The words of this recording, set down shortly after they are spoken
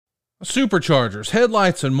Superchargers,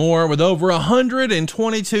 headlights, and more. With over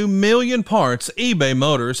 122 million parts, eBay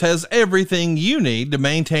Motors has everything you need to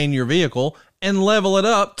maintain your vehicle and level it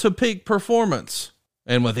up to peak performance.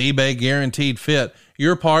 And with eBay Guaranteed Fit,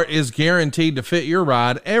 your part is guaranteed to fit your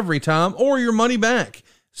ride every time or your money back.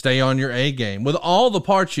 Stay on your A game with all the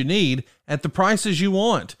parts you need at the prices you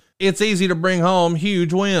want. It's easy to bring home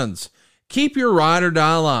huge wins. Keep your ride or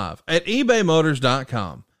die alive at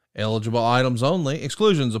ebaymotors.com. Eligible items only.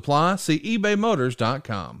 Exclusions apply. See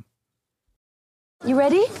ebaymotors.com. You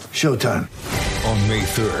ready? Showtime. On May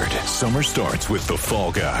 3rd, summer starts with The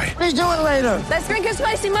Fall Guy. Let's do it later. Let's drink a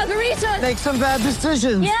spicy margarita. Make some bad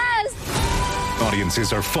decisions. Yes!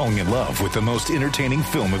 Audiences are falling in love with the most entertaining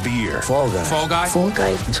film of the year. Fall Guy. Fall Guy? Fall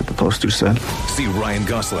guy. That's what the poster said. See Ryan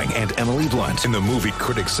Gosling and Emily Blunt in the movie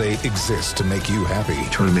critics say exists to make you happy.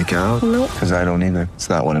 Trying to make it out? Nope. Because I don't either. It's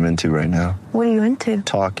not what I'm into right now. What are you into?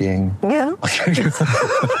 Talking. Yeah.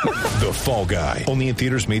 The Fall Guy. Only in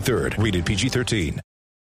theaters May 3rd. Rated PG-13.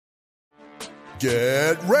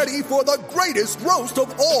 Get ready for the greatest roast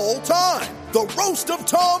of all time. The Roast of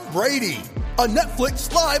Tom Brady. A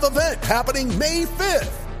Netflix live event happening May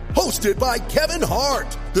 5th. Hosted by Kevin Hart.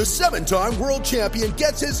 The 7-time world champion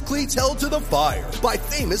gets his cleats held to the fire by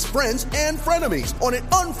famous friends and frenemies on an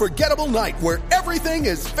unforgettable night where everything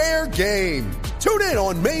is fair game. Tune in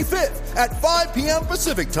on May 5th at 5 p.m.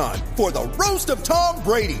 Pacific time for the Roast of Tom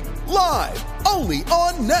Brady. Live only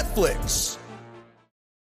on Netflix.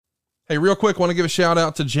 Hey, real quick, want to give a shout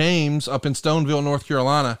out to James up in Stoneville, North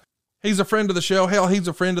Carolina. He's a friend of the show. Hell, he's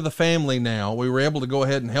a friend of the family now. We were able to go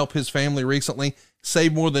ahead and help his family recently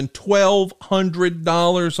save more than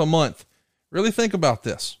 $1,200 a month. Really think about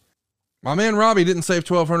this. My man Robbie didn't save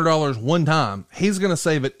 $1,200 one time. He's going to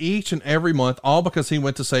save it each and every month, all because he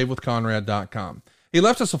went to savewithconrad.com. He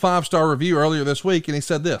left us a 5-star review earlier this week, and he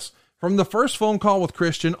said this: from the first phone call with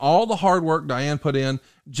Christian, all the hard work Diane put in,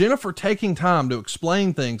 Jennifer taking time to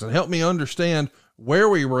explain things and help me understand where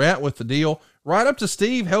we were at with the deal, right up to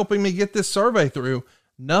Steve helping me get this survey through,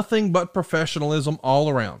 nothing but professionalism all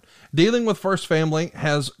around. Dealing with First Family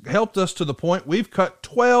has helped us to the point we've cut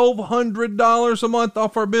 $1,200 a month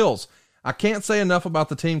off our bills. I can't say enough about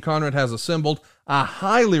the team Conrad has assembled. I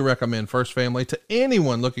highly recommend First Family to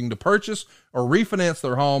anyone looking to purchase or refinance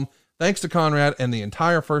their home. Thanks to Conrad and the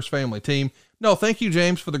entire First Family team. No, thank you,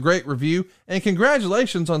 James, for the great review, and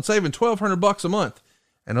congratulations on saving $1,200 a month.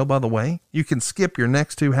 And oh, by the way, you can skip your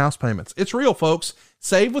next 2 house payments. It's real, folks.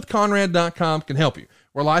 SaveWithConrad.com can help you.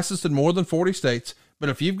 We're licensed in more than 40 states, but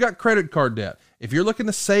if you've got credit card debt, if you're looking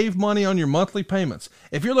to save money on your monthly payments,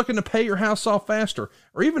 if you're looking to pay your house off faster,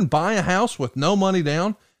 or even buy a house with no money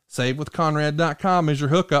down, SaveWithConrad.com is your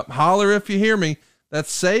hookup. Holler if you hear me.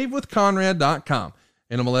 That's SaveWithConrad.com.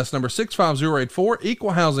 NMLS number 65084,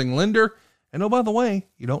 equal housing lender. And oh, by the way,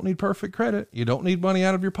 you don't need perfect credit. You don't need money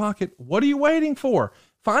out of your pocket. What are you waiting for?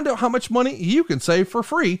 Find out how much money you can save for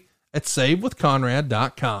free at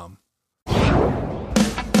SaveWithConrad.com.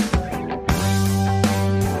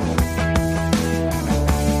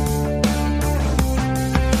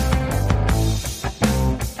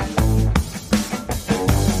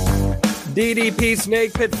 DDP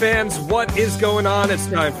Snake Pit fans, what is going on? It's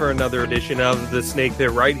time for another edition of the Snake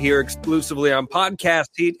Pit right here exclusively on Podcast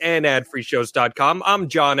Heat and adfreeshows.com. I'm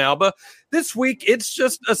John Alba. This week, it's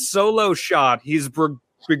just a solo shot. He's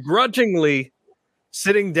begrudgingly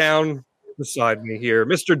sitting down beside me here.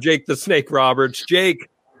 Mr. Jake the Snake Roberts. Jake,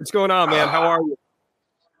 what's going on, man? How are you?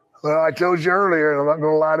 Well, I told you earlier, and I'm not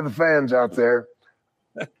going to lie to the fans out there,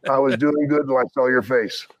 I was doing good when I saw your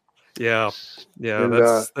face. Yeah, And,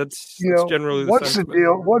 that's generally the what's the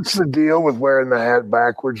deal? What's the deal with wearing the hat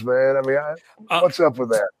backwards, man? I mean, what's up with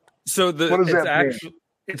that? So what does that mean?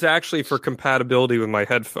 It's actually for compatibility with my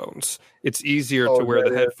headphones. It's easier to wear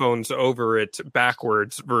the headphones over it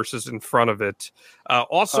backwards versus in front of it.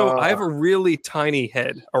 Also, I have a really tiny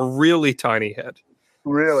head. Really?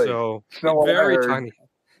 So very tiny.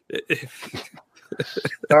 I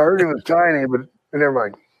heard it was tiny, but never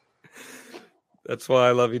mind. That's why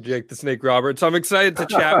I love you, Jake the Snake Roberts. I'm excited to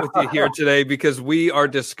chat with you here today because we are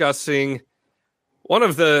discussing one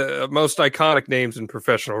of the most iconic names in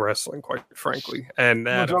professional wrestling, quite frankly. And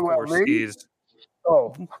that, of course, is...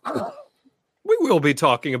 Oh. We will be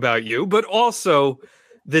talking about you, but also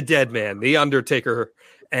the dead man, the Undertaker.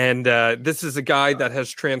 And this is a guy that has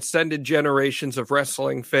transcended generations of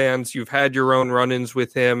wrestling fans. You've had your own run-ins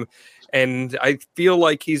with him. And I feel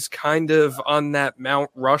like he's kind of on that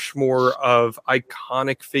Mount Rushmore of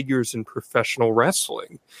iconic figures in professional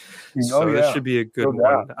wrestling. This should be a good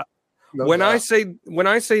one. When I say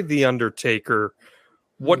the Undertaker,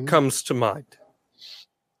 what comes to mind?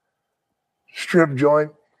 Strip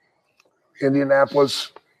joint,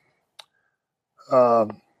 Indianapolis.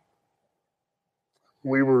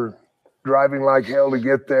 We were driving like hell to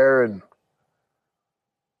get there, and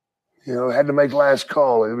had to make last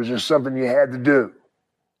call. It was just something you had to do.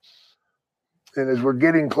 And as we're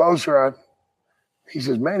getting closer, he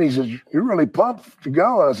says, "You're really pumped to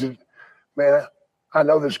go." I said, "Man, I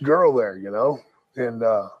know this girl there, and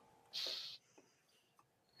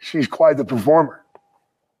she's quite the performer,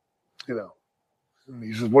 And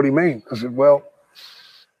he says, "What do you mean?" I said, "Well,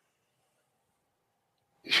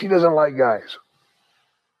 she doesn't like guys."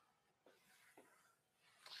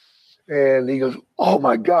 And he goes, "Oh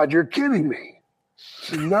my God, you're kidding me." I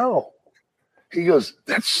said, "No." He goes,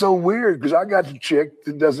 "That's so weird because I got the chick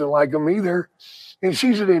that doesn't like them either. And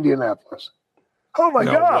she's in Indianapolis." Oh my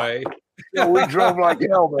God. Way. We drove like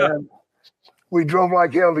hell, man. We drove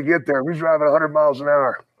like hell to get there. We was driving 100 miles an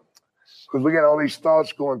hour because we got all these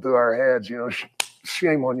thoughts going through our heads,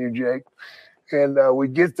 shame on you, Jake. And we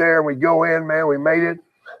get there and we go in, man. We made it.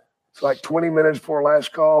 It's like 20 minutes before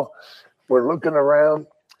last call. We're looking around.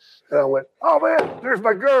 And I went, "Oh, man, there's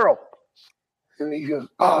my girl." And he goes,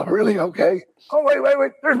 "Oh, really? Okay. Oh, wait.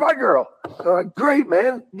 There's my girl." I'm like, "Great,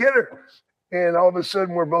 man. Get her." And all of a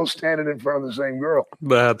sudden, we're both standing in front of the same girl.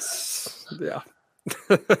 Yeah.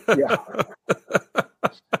 Yeah.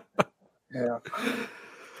 Yeah.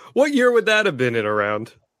 What year would that have been in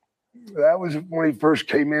around? That was when he first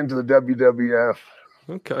came into the WWF.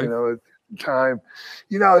 Okay. At the time.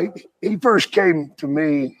 He first came to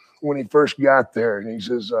me when he first got there, and he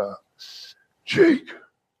says, "Jake,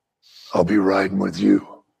 I'll be riding with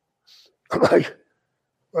you." I'm like,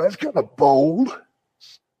 "Well, that's kind of bold.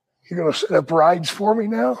 You're going to set up rides for me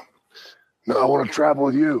now?" "No, I want to travel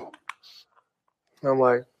with you." I'm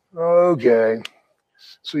like, "Okay.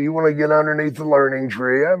 So you want to get underneath the learning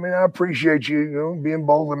tree? I mean, I appreciate you, being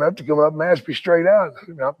bold enough to come up and ask me straight out.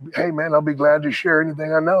 Hey, man, I'll be glad to share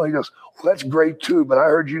anything I know." He goes, "Well, that's great too, but I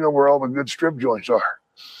heard you know where all the good strip joints are."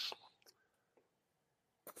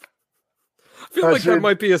 I feel like that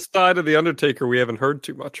might be a side of the Undertaker we haven't heard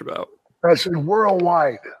too much about. I said,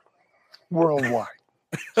 worldwide.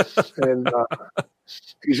 And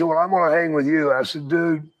he said, "Well, I'm going to hang with you." I said,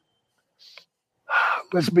 "Dude,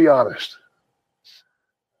 let's be honest.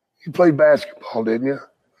 You played basketball, didn't you?"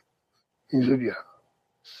 He said, "Yeah."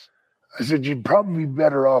 I said, "You'd probably be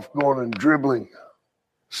better off going and dribbling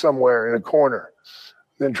somewhere in a corner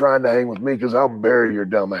than trying to hang with me because I'll bury your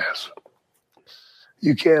dumb ass.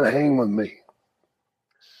 You can't hang with me.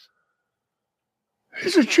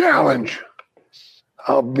 It's a challenge.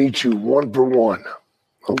 I'll beat you 1-for-1.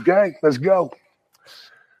 Okay, let's go."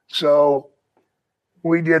 So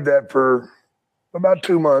we did that for about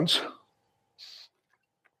 2 months,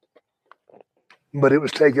 but it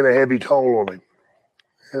was taking a heavy toll on him.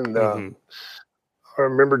 And I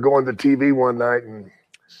remember going to TV one night, and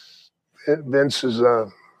Vince says,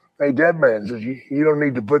 "Hey, dead man," says, you don't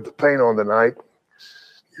need to put the paint on tonight.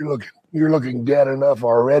 You're looking dead enough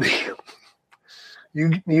already.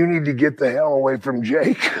 You need to get the hell away from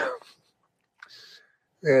Jake."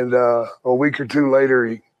 And a week or two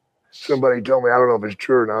later, somebody told me, I don't know if it's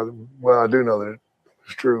true or not. Well, I do know that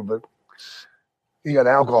it's true, but he got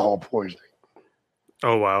alcohol poisoning.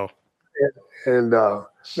 Oh, wow. And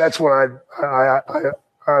that's when I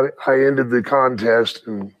ended the contest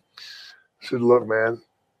and said, "Look, man,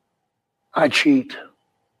 I cheat.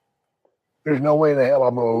 There's no way in the hell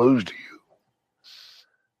I'm going to lose to you.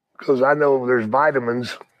 Because I know there's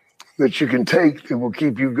vitamins that you can take that will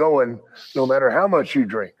keep you going no matter how much you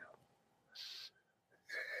drink."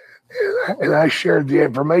 And I shared the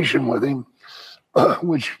information with him,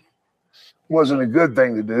 which wasn't a good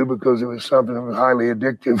thing to do because it was something that was highly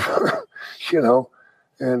addictive,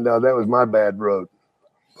 and that was my bad road.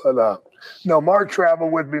 But no, Mark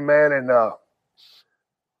traveled with me, man, and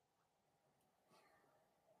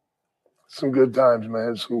some good times,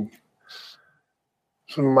 man. Some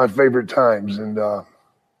of my favorite times, and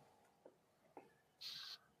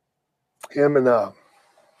him and oh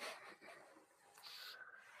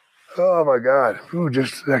my God,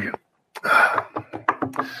 just a second,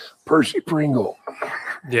 Percy Pringle.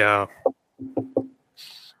 Yeah,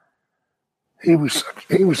 he was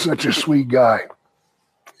such a sweet guy.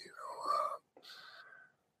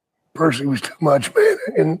 Percy was too much, man,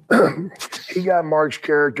 and he got Mark's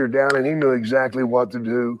character down, and he knew exactly what to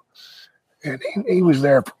do, and he was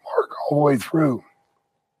there for Mark all the way through.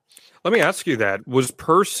 Let me ask you that. Was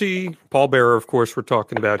Percy, Paul Bearer, of course, we're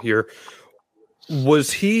talking about here,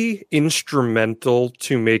 was he instrumental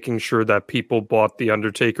to making sure that people bought The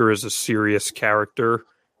Undertaker as a serious character?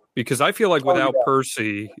 Because I feel like without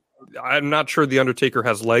Percy, I'm not sure The Undertaker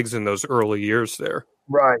has legs in those early years there.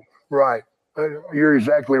 Right. You're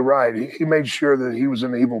exactly right. He made sure that he was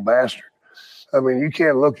an evil bastard. I mean, you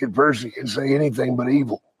can't look at Percy and say anything but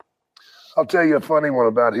evil. I'll tell you a funny one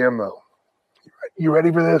about him, though. You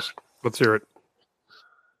ready for this? Let's hear it.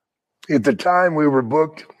 At the time we were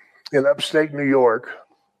booked in upstate New York,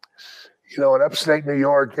 in upstate New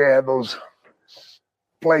York, they have those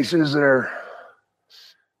places that are,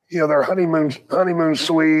 they're honeymoon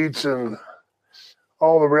suites and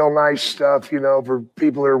all the real nice stuff, for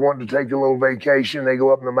people that are wanting to take a little vacation. They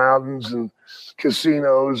go up in the mountains and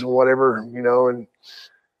casinos and whatever, and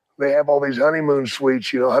they have all these honeymoon suites,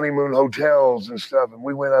 honeymoon hotels and stuff. And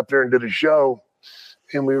we went up there and did a show,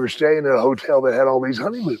 and we were staying in a hotel that had all these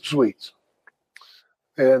honeymoon suites.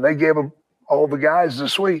 And they gave all the guys the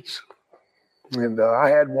suites. And I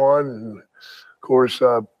had one, and of course,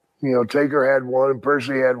 Taker had one, and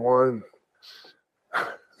Percy had one.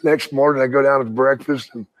 Next morning, I go down to breakfast,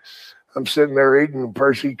 and I'm sitting there eating, and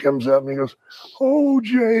Percy comes up, and he goes, "Oh,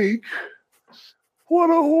 Jake, what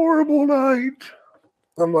a horrible night."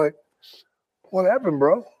 I'm like, "What happened,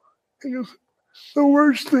 bro?" He goes, "The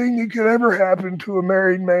worst thing that could ever happen to a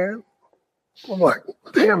married man." I'm like,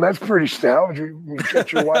 "Damn, that's pretty stout. You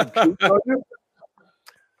catch your wife cheating on you?"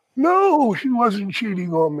 "No, she wasn't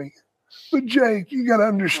cheating on me. But Jake, you got to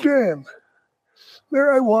understand.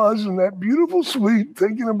 There I was in that beautiful suite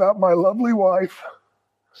thinking about my lovely wife.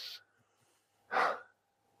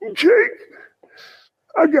 Jake,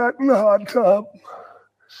 I got in the hot tub,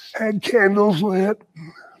 had candles lit,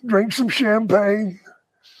 drank some champagne.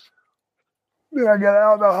 Then I got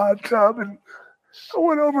out of the hot tub and I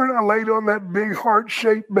went over and I laid on that big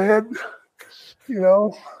heart-shaped bed,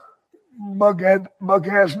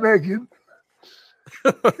 buck-ass naked.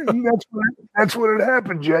 And that's what had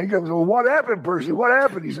happened, Jake." I was, "Well, what happened, Percy? What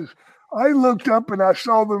happened?" He says, "I looked up and I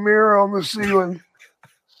saw the mirror on the ceiling.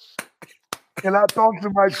 And I thought to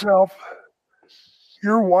myself,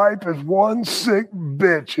 your wife is one sick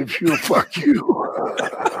bitch if she'll fuck you."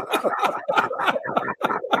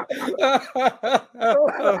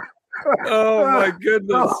 Oh my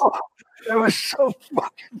goodness. That was so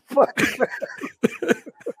fucking funny.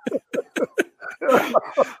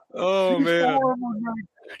 Oh, man. Horrible, man.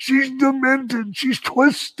 She's demented. She's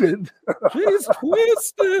twisted. She's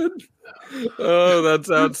twisted. Oh, that's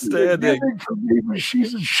outstanding. For me, but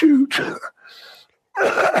she's a shoot.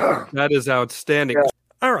 That is outstanding. Yeah.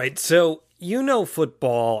 All right, so you know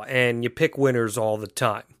football and you pick winners all the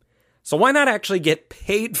time. So why not actually get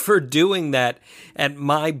paid for doing that at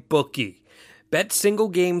MyBookie? Bet single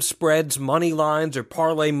game spreads, money lines, or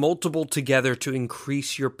parlay multiple together to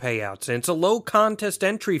increase your payouts. And it's a low contest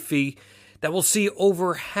entry fee that will see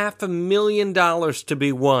over $500,000 to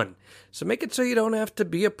be won. So make it so you don't have to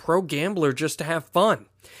be a pro gambler just to have fun.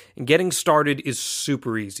 And getting started is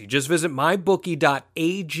super easy. Just visit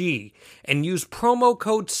mybookie.ag and use promo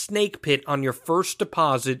code SNAKEPIT on your first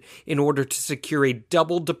deposit in order to secure a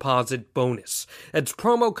double deposit bonus. That's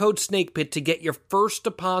promo code SNAKEPIT to get your first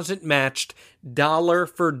deposit matched dollar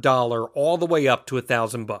for dollar all the way up to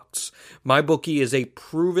 $1,000. MyBookie is a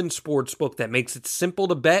proven sportsbook that makes it simple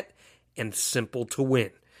to bet and simple to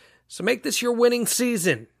win. So make this your winning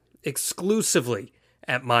season exclusively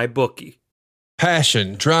at MyBookie.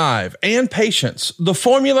 Passion, drive, and patience. The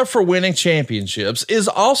formula for winning championships is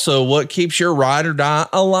also what keeps your ride or die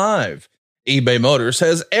alive. eBay Motors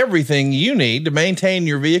has everything you need to maintain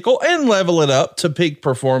your vehicle and level it up to peak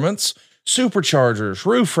performance. Superchargers,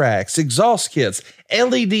 roof racks, exhaust kits,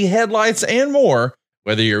 LED headlights, and more.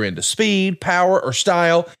 Whether you're into speed, power, or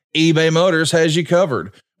style, eBay Motors has you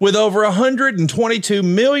covered. With over 122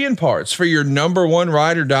 million parts for your number one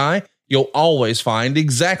ride or die, you'll always find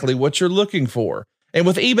exactly what you're looking for. And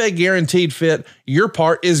with eBay Guaranteed Fit, your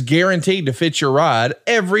part is guaranteed to fit your ride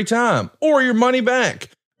every time or your money back.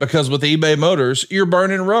 Because with eBay Motors, you're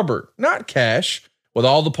burning rubber, not cash. With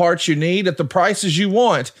all the parts you need at the prices you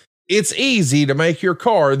want, it's easy to make your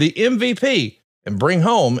car the MVP and bring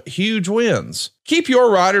home huge wins. Keep your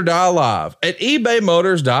ride or die alive at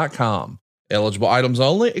ebaymotors.com. Eligible items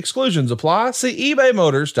only. Exclusions apply. See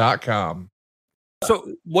ebaymotors.com.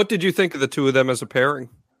 So what did you think of the two of them as a pairing?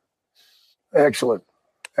 Excellent.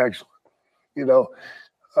 Not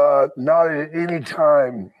at any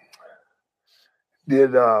time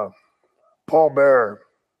did Paul Bearer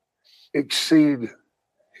exceed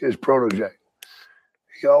his protege.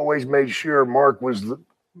 He always made sure Mark was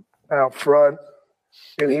out front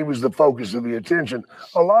and he was the focus of the attention.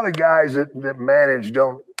 A lot of guys that manage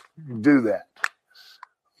don't do that.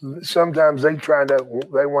 Sometimes they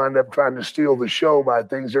wind up trying to steal the show by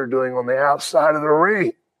things they're doing on the outside of the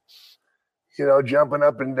ring. Jumping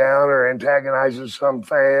up and down or antagonizing some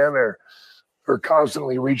fan or or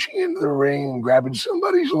constantly reaching into the ring and grabbing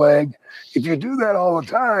somebody's leg. If you do that all the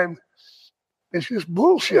time, it's just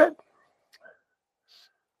bullshit.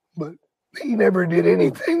 But he never did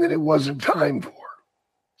anything that it wasn't time for.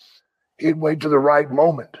 He'd wait to the right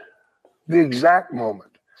moment, the exact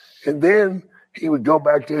moment. And then he would go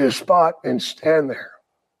back to his spot and stand there.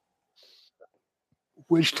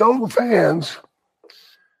 Which told the fans,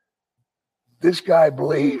 this guy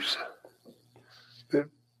believes that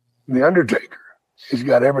the Undertaker has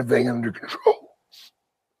got everything under control.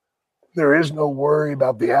 There is no worry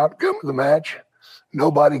about the outcome of the match.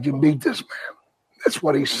 Nobody can beat this man. That's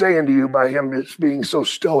what he's saying to you by him just being so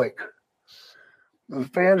stoic. The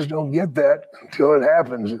fans don't get that until it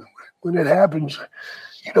happens. When it happens,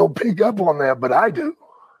 you don't pick up on that, but I do.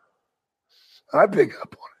 I pick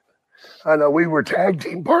up on it. I know we were tag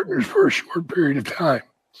team partners for a short period of time.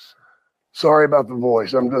 Sorry about the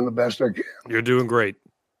voice. I'm doing the best I can. You're doing great.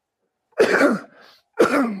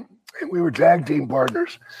 And we were tag team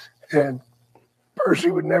partners, and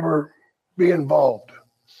Percy would never be involved.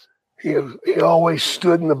 He always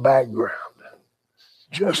stood in the background,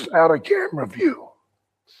 just out of camera view,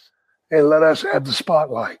 and let us have the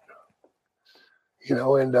spotlight.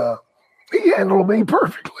 And he handled me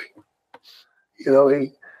perfectly.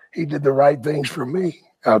 He did the right things for me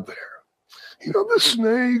out there. The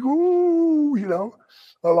snake, ooh,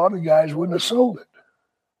 a lot of guys wouldn't have sold it.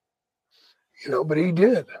 But he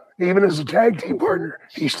did. Even as a tag team partner,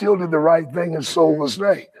 he still did the right thing and sold the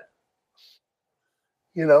snake.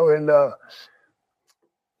 And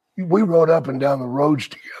we rode up and down the roads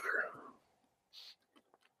together.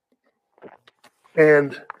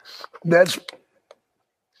 And that's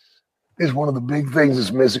one of the big things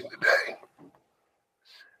that's missing today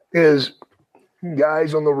is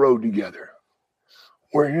guys on the road together.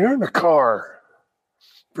 When you're in a car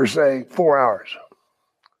for, say, 4 hours,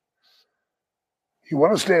 you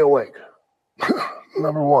want to stay awake,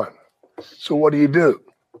 number one. So what do?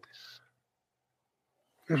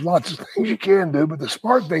 There's lots of things you can do, but the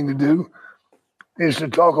smart thing to do is to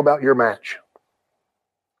talk about your match.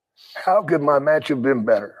 How could my match have been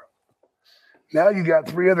better? Now you got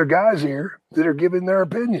 3 other guys here that are giving their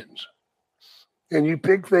opinions. And you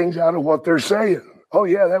pick things out of what they're saying. Oh,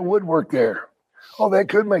 yeah, that would work there. Oh, that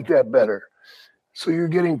could make that better. So you're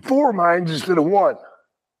getting 4 minds instead of 1.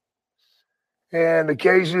 And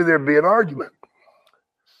occasionally there'd be an argument.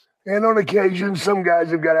 And on occasion, some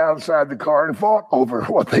guys have got outside the car and fought over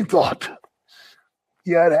what they thought.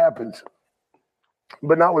 Yeah, it happens.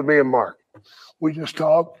 But not with me and Mark. We just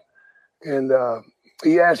talked, and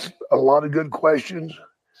he asked a lot of good questions.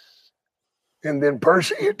 And then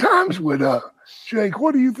Percy at times would, Jake,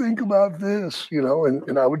 what do you think about this?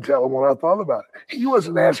 And I would tell him what I thought about it. He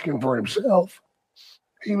wasn't asking for himself.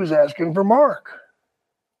 He was asking for Mark.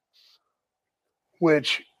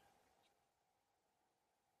 Which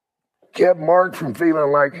kept Mark from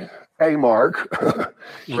feeling like a Mark,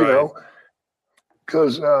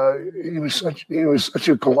 because he was such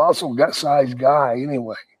a colossal sized guy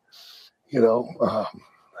anyway.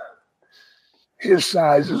 His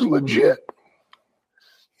size is legit.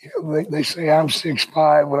 They say I'm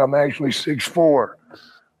 6'5" when I'm actually 6'4".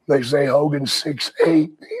 They say Hogan's 6'8".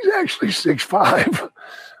 He's actually 6'5".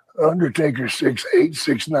 Undertaker's 6'8",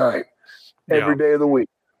 6'9". Every day of the week.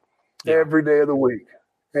 Yeah. Every day of the week.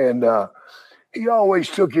 And he always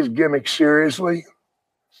took his gimmick seriously.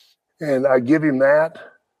 And I give him that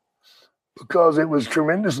because it was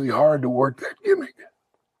tremendously hard to work that gimmick.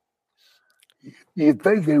 You'd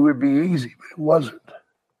think it would be easy, but it wasn't,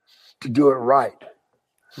 to do it right.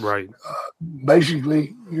 Right.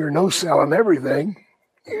 Basically, you're no-selling everything.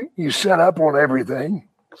 You set up on everything.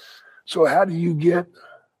 So how do you get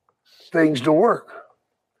things to work?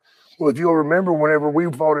 Well, if you'll remember, whenever we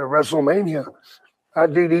fought at WrestleMania, I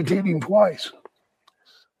DDT'd him twice.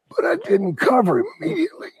 But I didn't cover him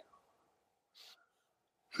immediately.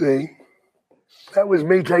 See? That was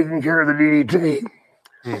me taking care of the DDT.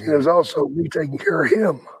 Mm-hmm. And it was also me taking care of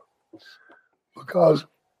him. Because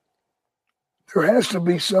there has to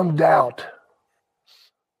be some doubt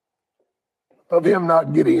of him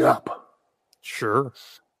not getting up. Sure.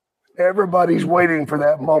 Everybody's waiting for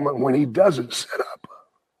that moment when he doesn't set up.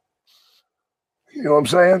 You know what I'm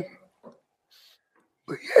saying?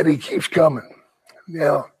 But yet he keeps coming.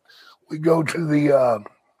 Now, we go to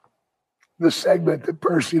the segment that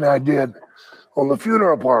Percy and I did on the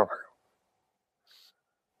funeral parlor,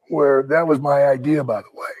 where that was my idea, by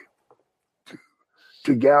the way,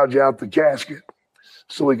 to gouge out the casket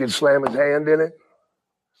so he could slam his hand in it.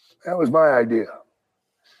 That was my idea.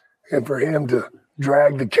 And for him to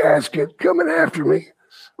drag the casket coming after me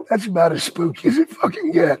That's about as spooky as it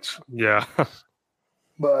fucking gets. Yeah.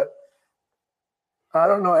 But I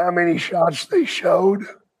don't know how many shots they showed,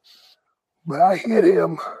 but I hit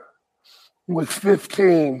him with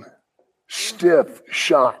 15 stiff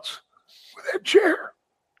shots with that chair.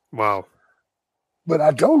 Wow. But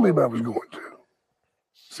I told him I was going to.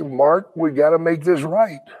 So, Mark, we got to make this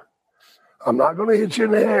right. I'm not going to hit you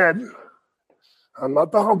in the head. I'm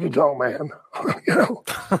not the honky tonk man. You know,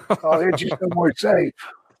 I'll hit you somewhere safe.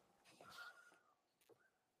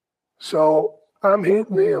 So I'm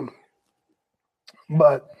hitting him.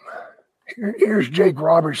 But here's Jake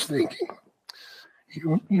Roberts thinking.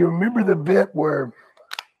 You remember the bit where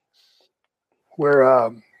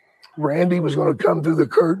Randy was going to come through the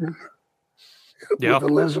curtain with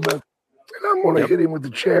Elizabeth, and I'm going to hit him with the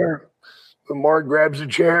chair. But Mark grabs the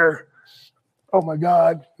chair. Oh my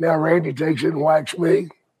God! Now Randy takes it and whacks me.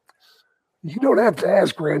 You don't have to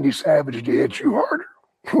ask Randy Savage to hit you harder,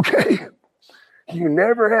 okay? You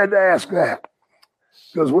never had to ask that,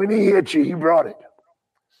 because when he hit you, he brought it.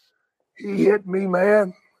 He hit me,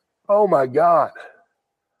 man. Oh my God!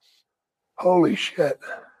 Holy shit!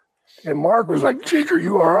 And Mark was like, "Jake, are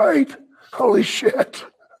you all right?" Holy shit!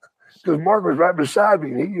 Because Mark was right beside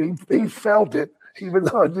me. And he felt it, even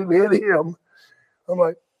though I didn't hit him. I'm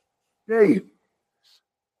like, "Hey,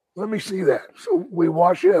 let me see that." So we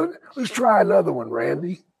watch it. Let's try another one,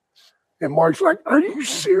 Randy. And Mark's like, "Are you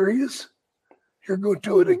serious? You're going to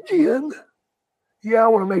do it again?" "Yeah, I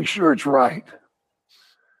want to make sure it's right."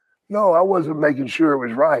 No, I wasn't making sure it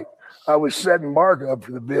was right. I was setting Mark up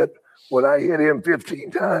for the bit. When I hit him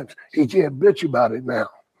 15 times, he can't bitch about it now.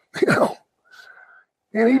 You know?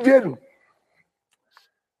 And he didn't.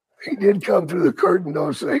 He did come through the curtain, though,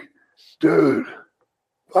 and say, "Dude,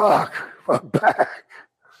 fuck, my back."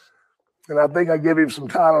 And I think I give him some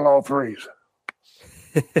Tylenol 3s.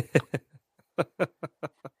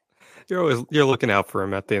 You're looking out for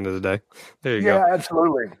him at the end of the day. There you go. Yeah,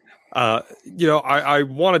 absolutely. I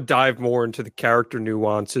want to dive more into the character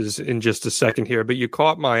nuances in just a second here, but you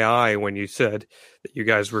caught my eye when you said that you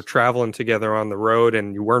guys were traveling together on the road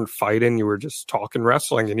and you weren't fighting, you were just talking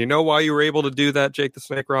wrestling. And you know why you were able to do that, Jake the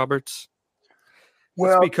Snake Roberts?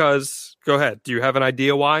 Well, it's because, go ahead. Do you have an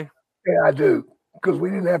idea why? Yeah, I do. Because we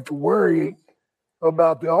didn't have to worry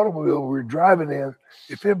about the automobile we were driving in.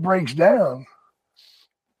 If it breaks down,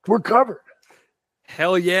 we're covered.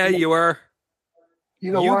 Hell yeah, you were.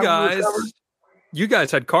 You know why you guys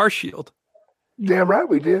had Car Shield. Damn right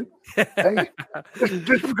we did. Hey,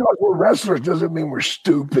 just because we're wrestlers doesn't mean we're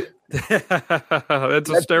stupid. That's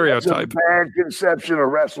a stereotype. That's a bad conception of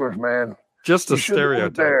wrestlers, man. Just a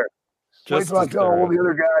stereotype. There. Wait till I tell all the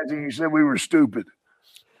other guys that you said we were stupid.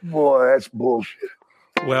 Boy, that's bullshit.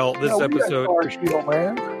 Well, this episode, Car Shield,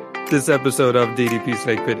 man. This episode of DDP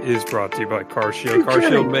Snake Pit is brought to you by Car Shield. Car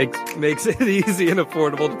Shield makes it easy and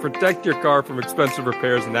affordable to protect your car from expensive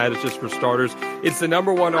repairs, and that is just for starters. It's the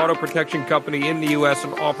 #1 auto protection company in the U.S.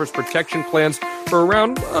 and offers protection plans for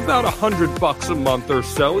around about $100 a month or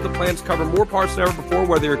so. The plans cover more parts than ever before,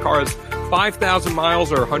 whether your car has 5,000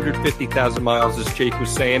 miles or 150,000 miles, as Jake was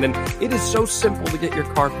saying. And it is so simple to get your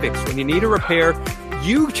car fixed. When you need a repair,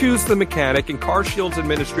 you choose the mechanic, and Car Shield's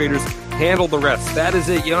administrators handle the rest. That is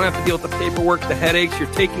it. You don't have to deal with the paperwork, the headaches. You're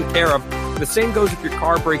taken care of. The same goes if your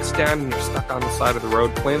car breaks down and you're stuck on the side of the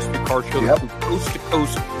road. Plans through Car Shield include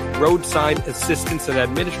coast-to-coast roadside assistance, and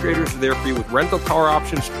administrators are there for you with rental car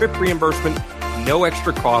options, trip reimbursement, no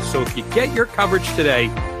extra cost. So if you get your coverage today,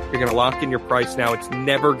 you're going to lock in your price now. It's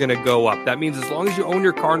never going to go up. That means as long as you own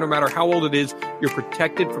your car, no matter how old it is, you're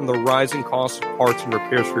protected from the rising costs of parts and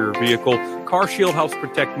repairs for your vehicle. Car Shield helps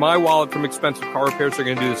protect my wallet from expensive car repairs. They're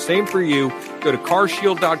going to do the same for you. Go to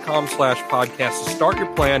carshield.com/podcast to start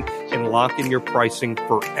your plan and lock in your pricing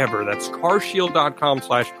forever. That's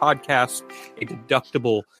carshield.com/podcast, a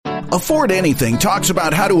deductible. Afford Anything talks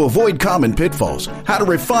about how to avoid common pitfalls, how to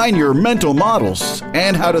refine your mental models,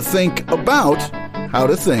 and how to think about how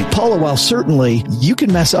to think. Paula, while certainly you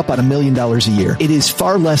can mess up on $1 million a year, it is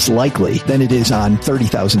far less likely than it is on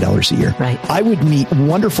 $30,000 a year. Right. I would meet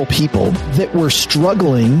wonderful people that were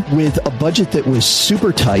struggling with a budget that was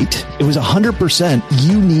super tight. It was 100%.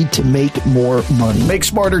 You need to make more money. Make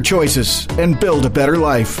smarter choices and build a better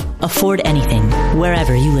life. Afford Anything,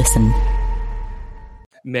 wherever you listen.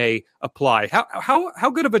 May apply. How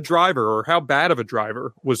good of a driver or how bad of a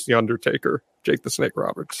driver was the Undertaker, Jake the Snake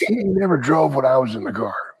Roberts? He never drove when I was in the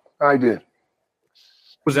car. I did.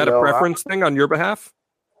 Was that a preference thing on your behalf?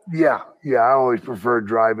 Yeah. I always preferred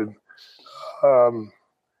driving. I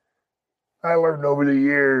learned over the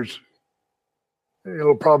years,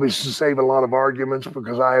 it'll probably save a lot of arguments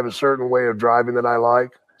because I have a certain way of driving that I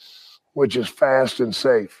like. which is fast and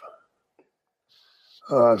safe.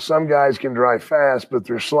 Some guys can drive fast, but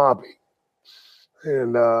they're sloppy.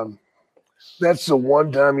 And that's the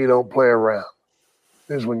one time you don't play around,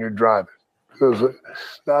 is when you're driving. Because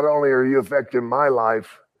not only are you affecting my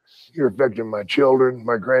life, you're affecting my children,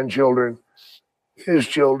 my grandchildren, his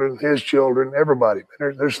children, everybody.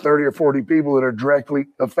 There's 30 or 40 people that are directly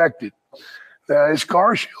affected. Now, this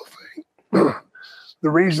car shield thing, the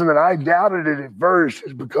reason that I doubted it at first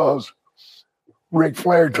is because Ric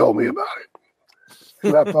Flair told me about it.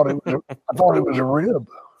 And I thought it was a rib,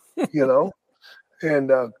 you know? And,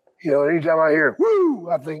 you know, anytime I hear, woo,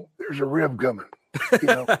 I think there's a rib coming, you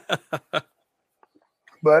know?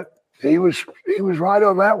 But he was right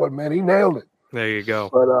on that one, man. He nailed it. There you go.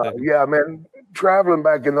 But, yeah, man, traveling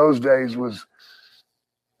back in those days was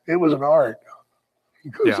an art.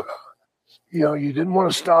 Because, you know, you didn't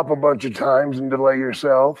want to stop a bunch of times and delay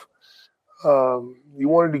yourself. You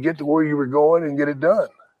wanted to get to where you were going and get it done.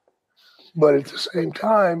 But at the same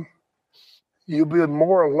time, you'll be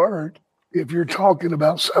more alert if you're talking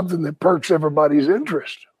about something that perks everybody's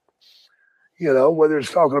interest. You know, whether it's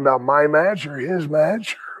talking about my match or his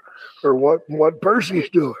match or what Percy's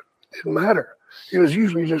doing. Didn't matter. It was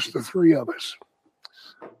usually just the three of us.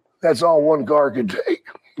 That's all one car could take.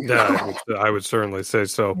 Yeah, I would certainly say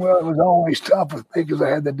so. Well, it was always tough with me because I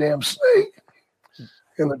had the damn snake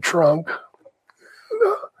in the trunk.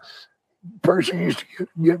 Percy used to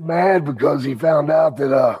get mad because he found out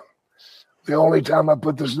that the only time I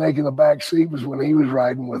put the snake in the back seat was when he was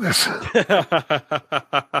riding with us.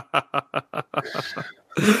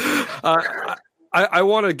 I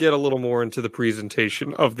want to get a little more into the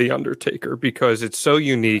presentation of The Undertaker because it's so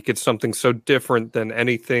unique. It's something so different than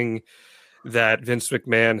anything that Vince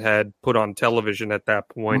McMahon had put on television at that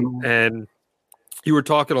point. Mm-hmm. And you were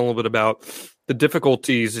talking a little bit about the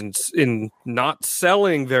difficulties in not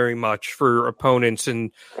selling very much for opponents,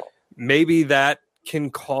 and maybe that can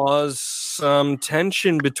cause some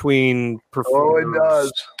tension between performers. Oh, it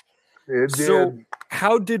does. It so did.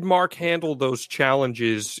 How did Mark handle those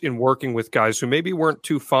challenges in working with guys who maybe weren't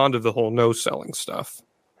too fond of the whole no-selling stuff?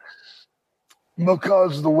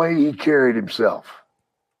 Because the way he carried himself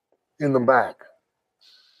in the back.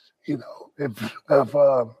 You know, if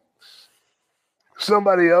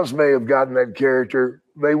somebody else may have gotten that character,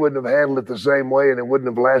 they wouldn't have handled it the same way, and it wouldn't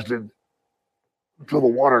have lasted until the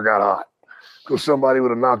water got hot, because somebody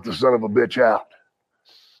would have knocked the son of a bitch out.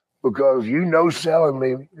 Because you know selling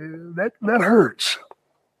me, that hurts.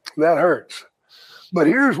 That hurts. But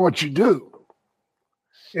here's what you do.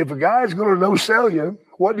 If a guy's going to no sell you,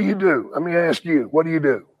 what do you do? Let me ask you, what do you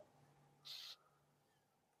do?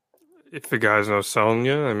 If the guy's no selling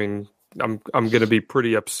you, I mean, I'm going to be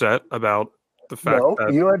pretty upset about the fact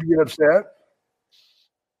that... you don't have to get upset.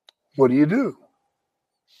 What do you do?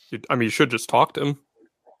 You should just talk to him.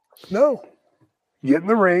 No. Get in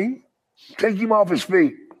the ring. Take him off his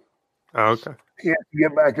feet. Oh, okay. He has to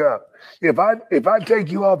get back up. If I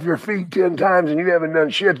take you off your feet 10 times and you haven't done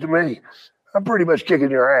shit to me, I'm pretty much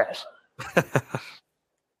kicking your ass.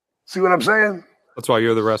 See what I'm saying? That's why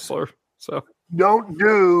you're the wrestler. So don't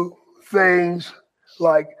do things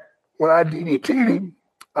like when I DDT'd him,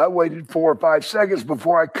 I waited 4 or 5 seconds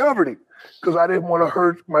before I covered him because I didn't want to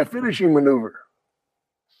hurt my finishing maneuver.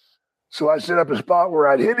 So I set up a spot where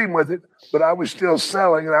I'd hit him with it, but I was still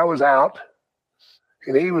selling and I was out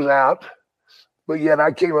and he was out. But yet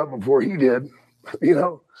I came up before he did. You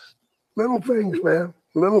know, little things, man.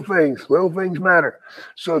 Little things matter.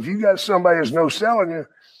 So if you got somebody that's no selling you,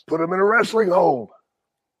 put them in a wrestling hold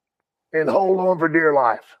and hold on for dear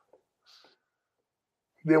life.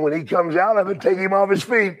 Then when he comes out of it, take him off his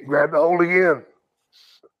feet, grab the hold again.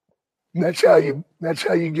 And that's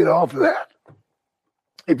how you get off of that.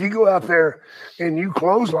 If you go out there and you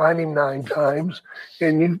clothesline him 9 times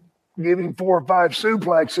and you give him 4 or 5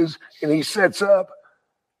 suplexes and he sets up,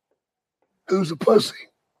 who's a pussy?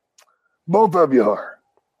 Both of you are.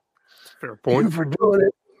 Fair point. You for doing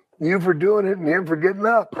it and him for getting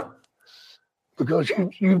up. Because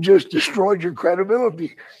you just destroyed your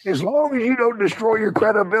credibility. As long as you don't destroy your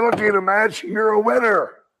credibility in a match, you're a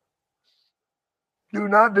winner. Do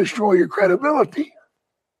not destroy your credibility.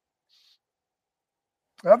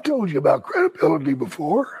 I've told you about credibility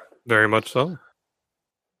before. Very much so.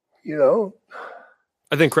 You know,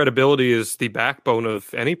 I think credibility is the backbone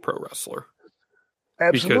of any pro wrestler.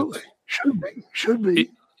 Absolutely. Should be.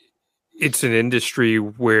 It's an industry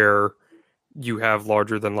where you have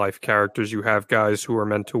larger than life characters. You have guys who are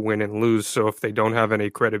meant to win and lose. So if they don't have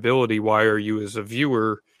any credibility, why are you as a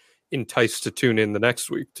viewer enticed to tune in the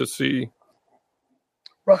next week to see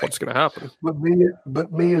what's going to happen?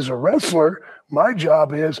 But me as a wrestler, my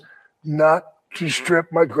job is not to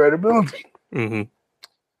strip my credibility. Mm-hmm.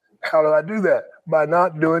 How do I do that? By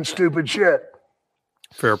not doing stupid shit.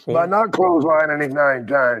 Fair point. By not clotheslining him 9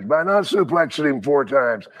 times. By not suplexing him 4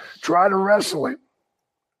 times. Try to wrestle him.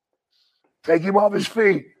 Take him off his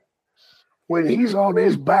feet. When he's on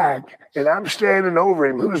his back and I'm standing over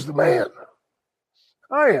him, who's the man?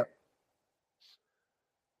 I am.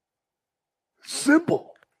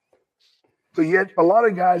 Simple. But yet a lot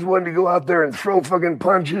of guys wanted to go out there and throw fucking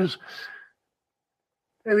punches.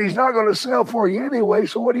 And he's not going to sell for you anyway,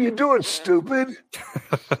 so what are you doing, stupid?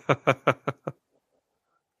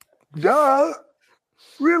 Duh.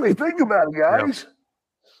 Really, think about it, guys. Yep.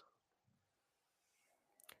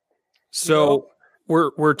 So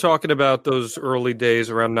we're talking about those early days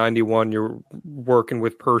around 91. You're working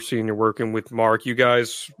with Percy and you're working with Mark. You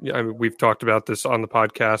guys, I mean, we've talked about this on the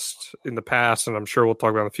podcast in the past, and I'm sure we'll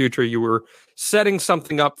talk about in the future. You were setting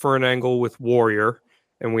something up for an angle with Warrior,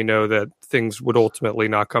 and we know that things would ultimately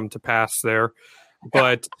not come to pass there.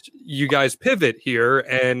 But you guys pivot here,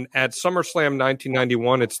 and at SummerSlam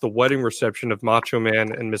 1991, it's the wedding reception of Macho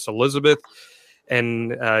Man and Miss Elizabeth.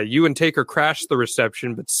 And you and Taker crash the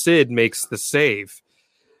reception, but Sid makes the save.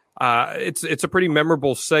 It's a pretty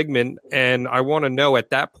memorable segment, and I want to know, at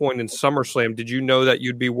that point in SummerSlam, did you know that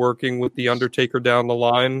you'd be working with The Undertaker down the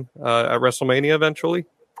line at WrestleMania eventually?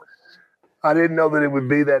 I didn't know that it would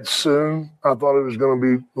be that soon. I thought it was going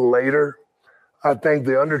to be later. I think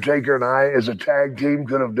The Undertaker and I, as a tag team,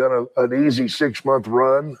 could have done an easy 6-month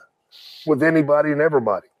run with anybody and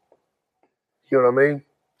everybody. You know what I mean?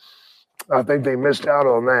 I think they missed out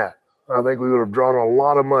on that. I think we would have drawn a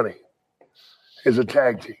lot of money as a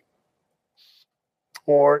tag team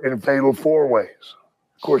or in fatal 4-ways.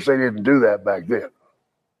 Of course, they didn't do that back then.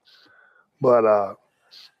 But,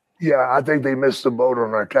 yeah, I think they missed the boat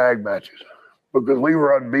on our tag matches because we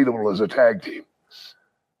were unbeatable as a tag team.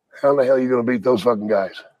 How in the hell are you going to beat those fucking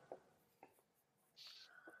guys?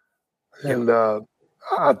 And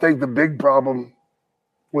I think the big problem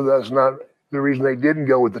with us not – the reason they didn't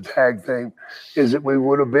go with the tag thing is that we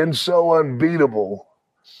would have been so unbeatable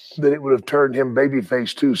that it would have turned him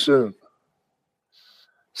babyface too soon.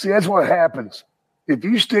 See, that's what happens. If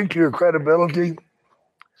you stick to your credibility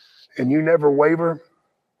and you never waver,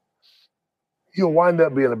 you'll wind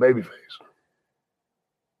up being a babyface.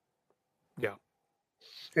 Yeah.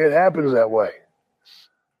 It happens that way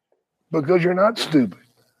because you're not stupid.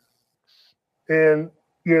 And,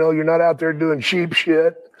 you know, you're not out there doing cheap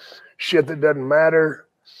shit that doesn't matter,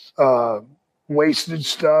 wasted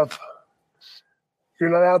stuff. You're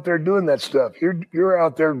not out there doing that stuff. You're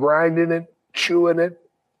out there grinding it, chewing it,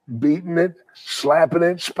 beating it, slapping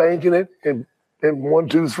it, spanking it, and 1,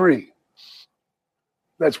 2, 3.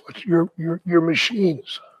 That's what your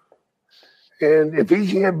machines. And if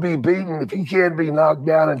he can't be beaten, if he can't be knocked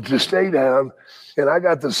down and to stay down, and I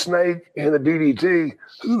got the snake and the DDT,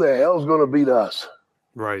 who the hell's going to beat us?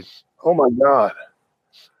 Right. Oh my God.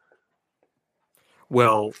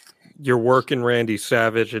 Well, you're working Randy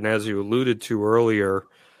Savage, and as you alluded to earlier,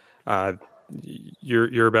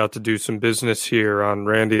 you're about to do some business here on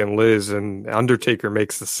Randy and Liz, and Undertaker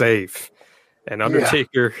makes the save. And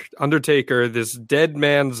Undertaker, this dead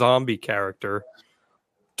man zombie character,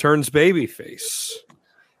 turns babyface.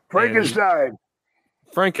 Frankenstein.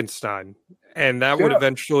 And that would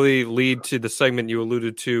eventually lead to the segment you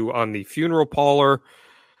alluded to on the funeral parlor.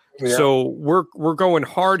 Yeah. So we're going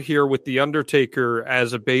hard here with The Undertaker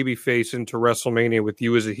as a babyface into WrestleMania with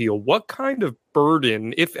you as a heel. What kind of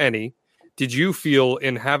burden, if any, did you feel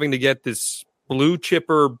in having to get this blue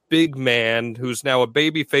chipper big man who's now a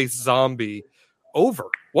babyface zombie over?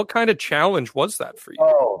 What kind of challenge was that for you?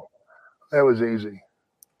 Oh, that was easy.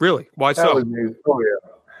 Really? Why that so? Was easy. Oh,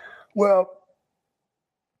 yeah. Well,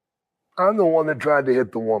 I'm the one that tried to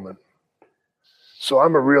hit the woman. So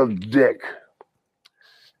I'm a real dick.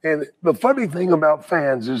 And the funny thing about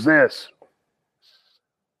fans is this.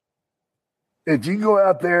 If you go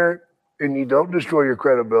out there and you don't destroy your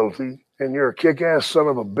credibility and you're a kick-ass son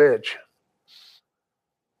of a bitch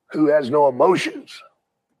who has no emotions,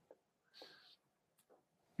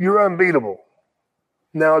 you're unbeatable.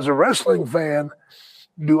 Now, as a wrestling fan,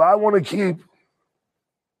 do I want to keep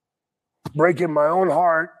breaking my own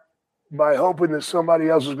heart by hoping that somebody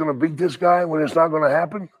else is going to beat this guy when it's not going to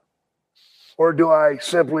happen? Or do I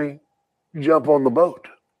simply jump on the boat?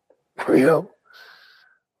 You know,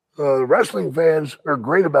 wrestling fans are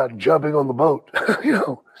great about jumping on the boat. You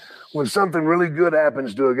know, when something really good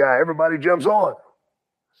happens to a guy, everybody jumps on.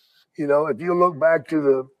 You know, if you look back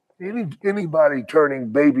to anybody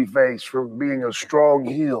turning babyface from being a strong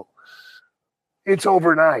heel, it's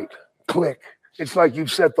overnight. Click. It's like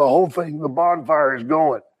you've set the whole thing. The bonfire is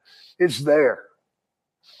going. It's there.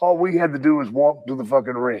 All we had to do was walk to the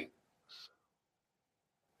fucking ring.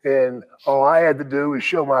 And all I had to do is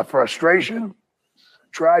show my frustration,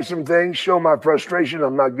 try some things, show my frustration.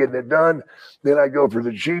 I'm not getting it done. Then I go for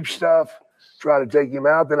the cheap stuff, try to take him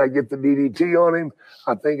out. Then I get the DDT on him.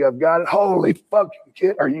 I think I've got it. Holy fucking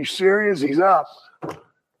shit. Are you serious? He's up.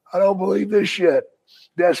 I don't believe this shit.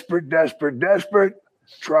 Desperate.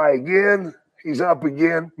 Try again. He's up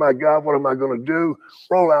again. My God, what am I going to do?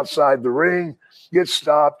 Roll outside the ring, get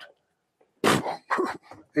stopped.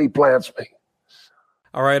 He plants me.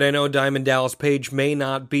 All right, I know Diamond Dallas Page may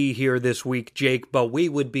not be here this week, Jake, but we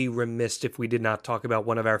would be remiss if we did not talk about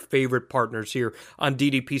one of our favorite partners here on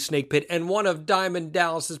DDP Snake Pit and one of Diamond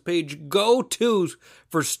Dallas's Page go-tos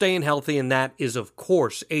for staying healthy, and that is, of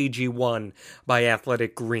course, AG1 by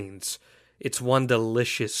Athletic Greens. It's one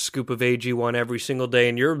delicious scoop of AG1 every single day,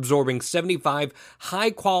 and you're absorbing 75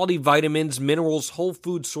 high-quality vitamins, minerals, whole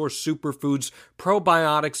food source superfoods,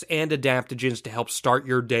 probiotics, and adaptogens to help start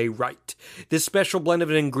your day right. This special blend of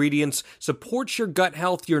ingredients supports your gut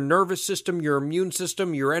health, your nervous system, your immune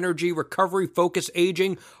system, your energy, recovery, focus,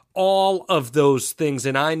 aging, all of those things,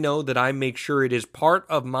 and I know that I make sure it is part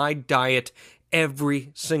of my diet every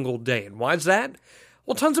single day. And why is that?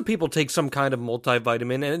 Well, tons of people take some kind of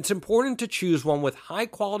multivitamin, and it's important to choose one with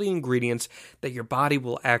high-quality ingredients that your body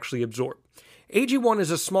will actually absorb. AG1 is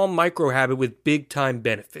a small micro-habit with big-time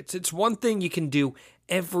benefits. It's one thing you can do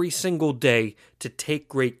every single day to take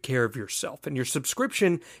great care of yourself. And your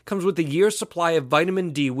subscription comes with a year's supply of vitamin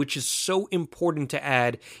D, which is so important to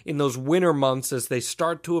add in those winter months as they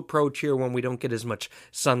start to approach here when we don't get as much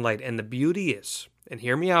sunlight. And the beauty is, and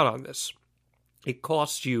hear me out on this, it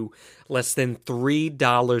costs you less than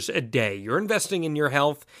 $3 a day. You're investing in your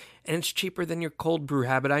health, and it's cheaper than your cold brew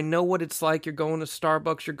habit. I know what it's like. You're going to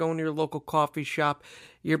Starbucks, you're going to your local coffee shop,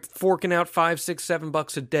 you're forking out $5, $6,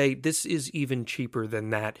 $7 a day. This is even cheaper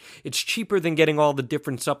than that. It's cheaper than getting all the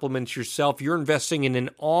different supplements yourself. You're investing in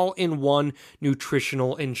an all-in-one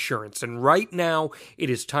nutritional insurance. And right now,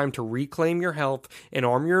 it is time to reclaim your health and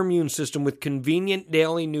arm your immune system with convenient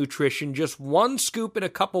daily nutrition. Just one scoop in a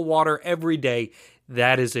cup of water every day.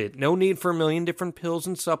 That is it. No need for a million different pills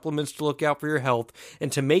and supplements to look out for your health.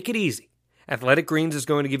 And to make it easy, Athletic Greens is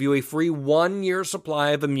going to give you a free 1-year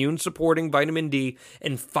supply of immune-supporting vitamin D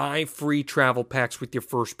and 5 free travel packs with your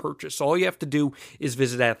first purchase. All you have to do is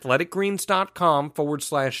visit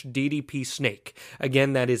athleticgreens.com/DDP Snake.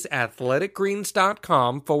 Again, that is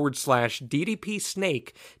athleticgreens.com/DDP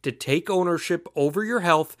Snake to take ownership over your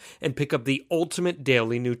health and pick up the ultimate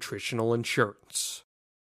daily nutritional insurance.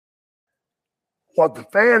 What the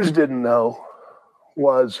fans didn't know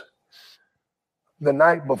was the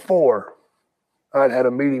night before, I'd had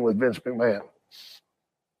a meeting with Vince McMahon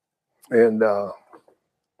and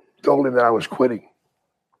told him that I was quitting.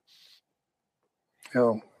 You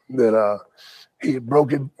know, that he had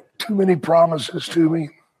broken too many promises to me.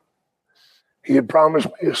 He had promised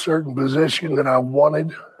me a certain position that I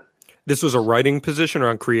wanted. This was a writing position or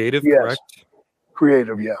on creative, yes, correct?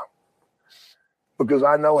 Creative, yeah. Because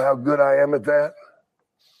I know how good I am at that.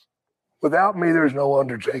 Without me, there's no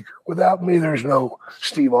Undertaker. Without me, there's no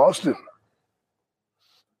Steve Austin.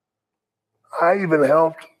 I even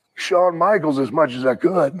helped Shawn Michaels as much as I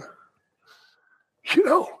could. You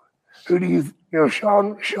know,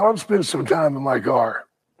 Shawn spent some time in my car.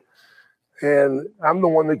 And I'm the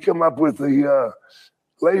one that came up with the,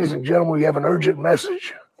 ladies and gentlemen, we have an urgent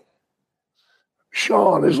message.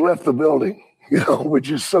 Shawn has left the building,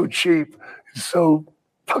 which is so cheap. It's so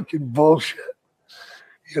fucking bullshit,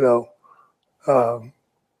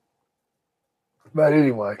 But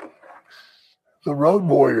anyway, the Road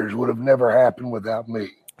Warriors would have never happened without me.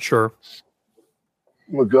 Sure.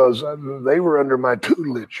 Because they were under my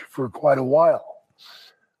tutelage for quite a while.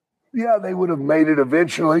 Yeah, they would have made it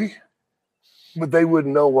eventually, but they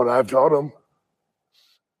wouldn't know what I've taught them.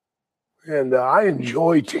 And I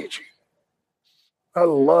enjoy teaching. I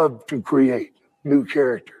love to create new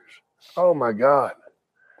characters. Oh, my God.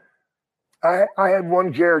 I had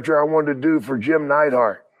one character I wanted to do for Jim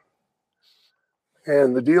Neidhart.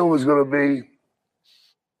 And the deal was going to be,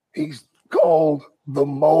 he's called the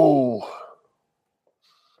Mole.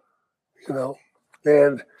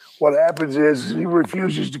 And what happens is he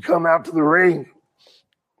refuses to come out to the ring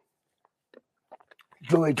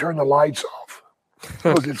until they turn the lights off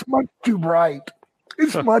because it's much too bright.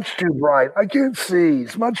 It's much too bright. I can't see.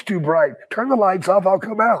 It's much too bright. Turn the lights off. I'll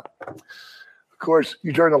come out. Of course,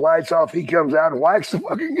 you turn the lights off. He comes out and whacks the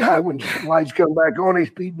fucking guy. When the lights come back on, he's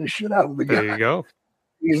beating the shit out of the guy. There you go.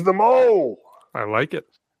 He's the Mole. I like it.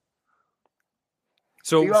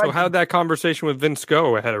 So how'd that conversation with Vince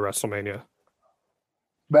go ahead of WrestleMania?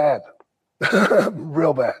 bad,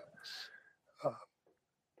 real bad.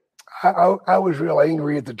 I was real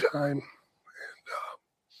angry at the time.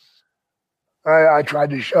 I tried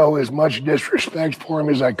to show as much disrespect for him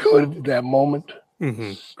as I could at that moment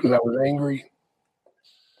because I was angry.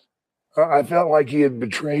 I felt like he had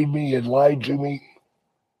betrayed me, he had lied to me.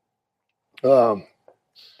 Number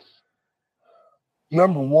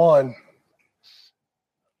one,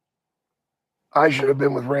 I should have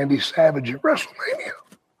been with Randy Savage at WrestleMania.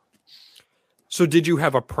 So did you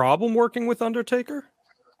have a problem working with Undertaker?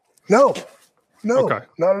 No, Okay.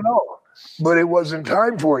 not at all. But it wasn't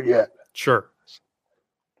time for it yet. Sure.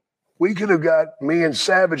 We could have got me and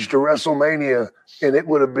Savage to WrestleMania, and it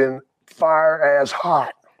would have been fire as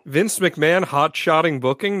hot. Vince McMahon hot-shotting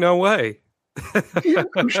booking? No way. Yeah,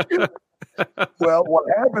 shit. Well, what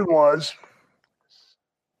happened was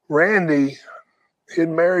Randy had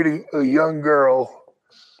married a young girl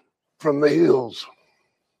from the hills,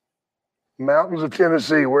 mountains of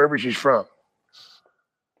Tennessee, wherever she's from.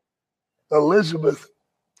 Elizabeth,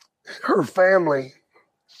 her family,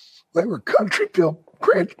 they were country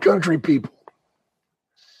people.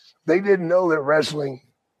 They didn't know that wrestling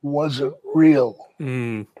wasn't real.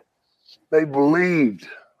 They believed.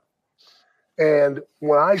 And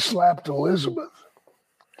when I slapped Elizabeth,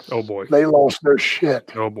 oh boy, they lost their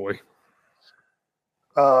shit. Oh boy.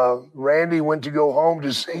 Randy went to go home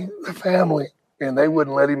to see the family, and they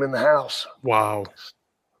wouldn't let him in the house. Wow.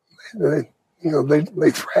 They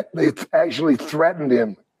actually threatened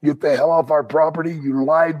him. Get the hell off our property. You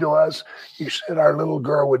lied to us. You said our little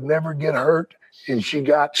girl would never get hurt, and she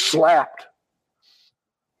got slapped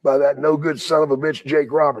by that no good son of a bitch,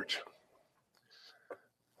 Jake Roberts.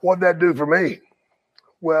 What'd that do for me?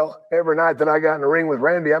 Well, every night that I got in the ring with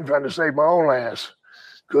Randy, I'm trying to save my own ass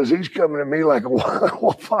because he's coming at me like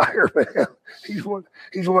a fireman. He's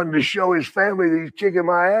wanting to show his family that he's kicking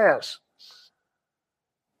my ass.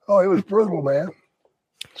 Oh, it was brutal, man.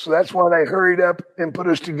 So that's why they hurried up and put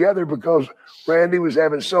us together, because Randy was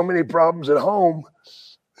having so many problems at home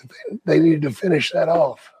that they needed to finish that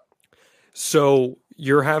off. So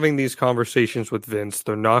you're having these conversations with Vince.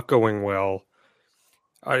 They're not going well.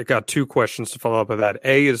 I got two questions to follow up with that.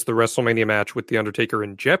 A, is the WrestleMania match with The Undertaker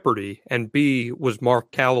in jeopardy? And B, was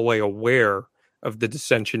Mark Calloway aware of the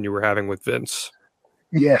dissension you were having with Vince?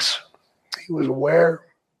 Yes, he was aware,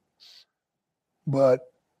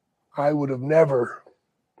 but I would have never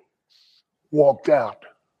walked out.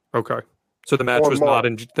 Okay. So the match was not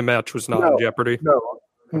in jeopardy?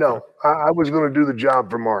 No. I was going to do the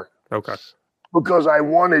job for Mark. Okay. Because I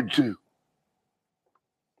wanted to.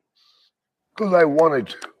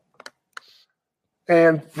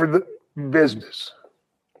 And for the business.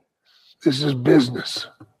 This is business.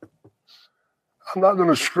 I'm not going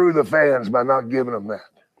to screw the fans by not giving them that.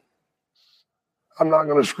 I'm not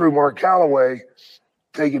going to screw Mark Calloway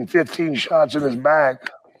taking 15 shots in his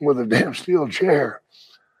back with a damn steel chair.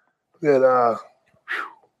 That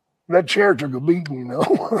chair took a beating, you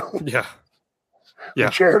know? Yeah. The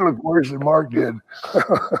chair looked worse than Mark did.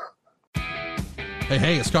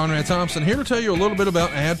 Hey, it's Conrad Thompson here to tell you a little bit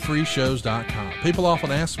about adfreeshows.com. People often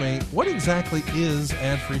ask me, what exactly is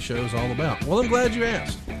Ad Free Shows all about? Well, I'm glad you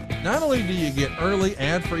asked. Not only do you get early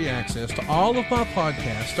ad-free access to all of my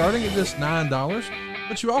podcasts starting at just $9,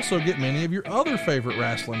 but you also get many of your other favorite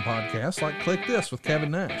wrestling podcasts like Click This with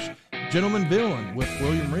Kevin Nash, Gentleman Villain with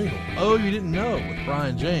William Regal, Oh You Didn't Know with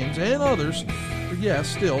Brian James, and others for, yes,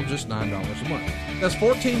 still just $9 a month. That's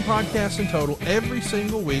 14 podcasts in total every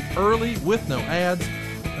single week, early with no ads.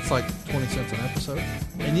 That's like 20 cents an episode.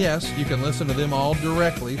 And yes, you can listen to them all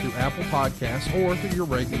directly through Apple Podcasts or through your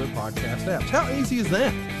regular podcast apps. How easy is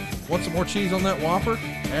that? Want some more cheese on that Whopper?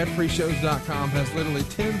 AdFreeShows.com has literally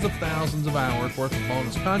tens of thousands of hours worth of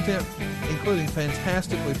bonus content, including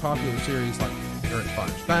fantastically popular series like Eric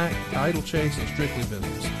Fires Back, Title Chase, and Strictly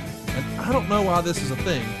Business. And I don't know why this is a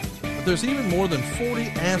thing, but there's even more than 40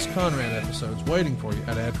 Ask Conrad episodes waiting for you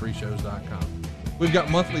at AdFreeShows.com. We've got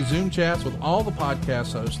monthly Zoom chats with all the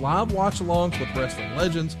podcast hosts, live watch-alongs with wrestling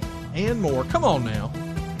legends, and more. Come on now.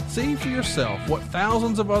 See for yourself what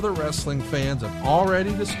thousands of other wrestling fans have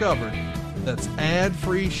already discovered. That's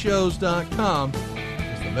adfreeshows.com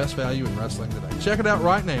is the best value in wrestling today. Check it out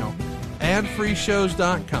right now.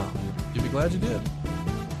 Adfreeshows.com. You'll be glad you did.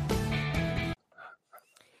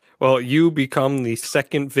 Well, you become the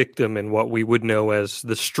second victim in what we would know as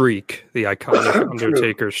the streak, the iconic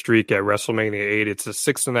Undertaker streak at WrestleMania 8. It's a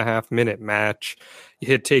 6.5-minute match. You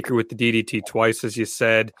hit Taker with the DDT twice, as you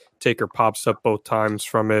said. Taker pops up both times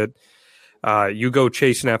from it. You go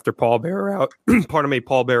chasing after Paul Bearer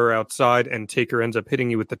Paul Bearer outside, and Taker ends up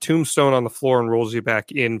hitting you with the tombstone on the floor and rolls you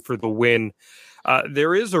back in for the win.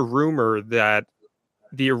 There is a rumor that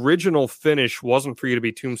the original finish wasn't for you to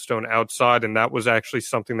be tombstone outside, and that was actually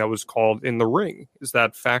something that was called in the ring. Is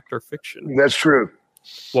that fact or fiction? That's true.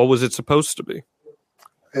 What was it supposed to be?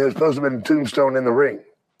 It was supposed to have been tombstone in the ring.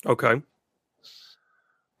 Okay.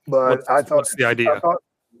 But what's the idea?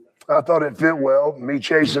 I thought it fit well. Me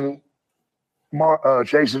chasing Paul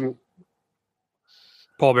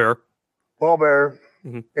Bearer.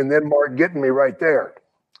 And then Mark getting me right there.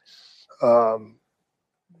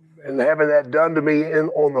 And having that done to me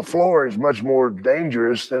on the floor is much more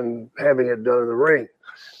dangerous than having it done in the ring.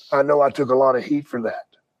 I know I took a lot of heat for that.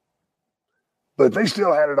 But they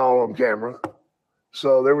still had it all on camera.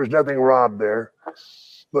 So there was nothing robbed there.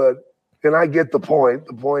 And I get the point.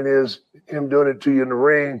 The point is him doing it to you in the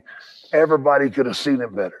ring, everybody could have seen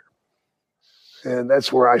it better. And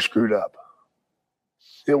that's where I screwed up.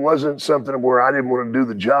 It wasn't something where I didn't want to do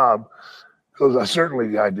the job, because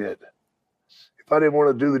I did. If I didn't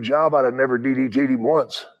want to do the job, I'd have never DDT'd him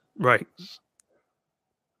once. Right.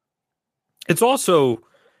 It's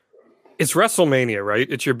WrestleMania, right?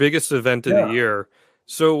 It's your biggest event of the year.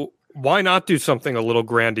 So why not do something a little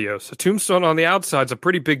grandiose? A tombstone on the outside is a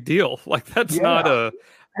pretty big deal. Like, that's not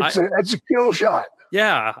that's a kill shot.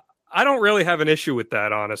 Yeah. I don't really have an issue with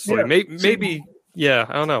that, honestly. Yeah. Maybe, I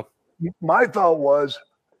don't know. My thought was,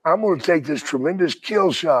 I'm going to take this tremendous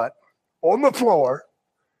kill shot on the floor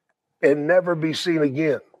and never be seen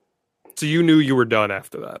again. So you knew you were done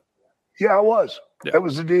after that? Yeah, I was. Yeah. That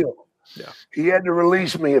was the deal. Yeah. He had to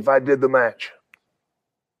release me if I did the match.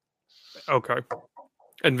 Okay.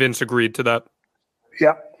 And Vince agreed to that?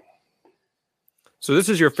 Yeah. So this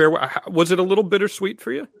is your farewell. Was it a little bittersweet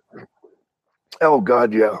for you? Oh,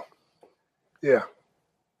 God, yeah. Yeah.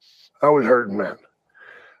 I was hurting, man.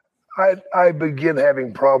 I began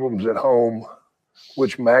having problems at home,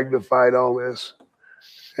 which magnified all this.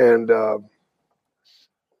 And the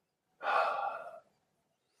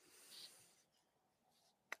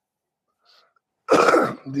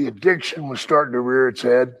addiction was starting to rear its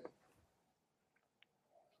head.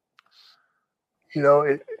 You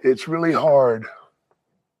know, it's really hard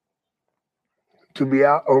to be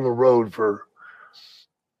out on the road for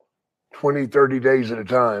 20, 30 days at a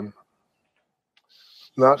time,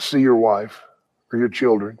 not see your wife or your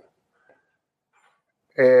children,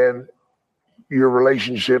 and your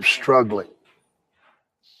relationship struggling.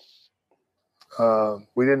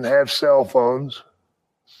 We didn't have cell phones.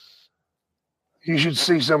 You should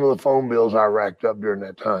see some of the phone bills I racked up during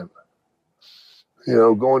that time. You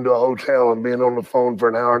know, going to a hotel and being on the phone for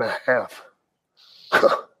an hour and a half.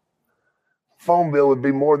 Phone bill would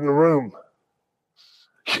be more than the room,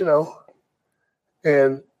 you know.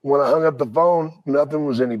 And when I hung up the phone, nothing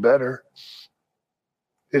was any better.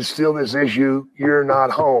 It's still this issue, you're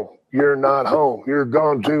not home. You're not home. You're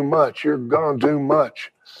gone too much. You're gone too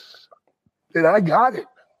much. And I got it,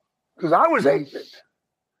 because I was hating it.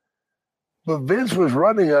 But Vince was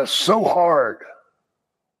running us so hard.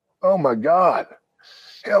 Oh, my God.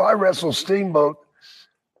 Hell, I wrestled Steamboat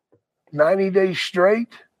 90 days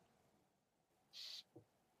straight,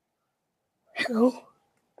 you know,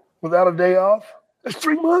 without a day off. That's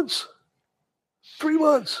 3 months. 3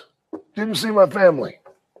 months. Didn't see my family.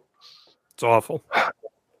 It's awful.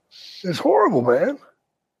 It's horrible, man.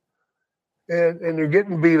 And you're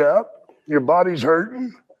getting beat up. Your body's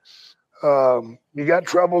hurting. You got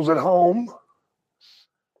troubles at home.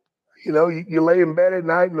 You know, you lay in bed at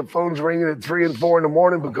night and the phone's ringing at 3 and 4 in the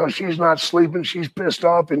morning because she's not sleeping. She's pissed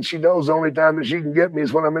off, and she knows the only time that she can get me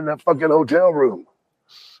is when I'm in that fucking hotel room.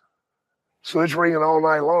 So it's ringing all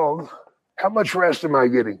night long. How much rest am I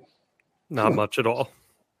getting? Not much at all.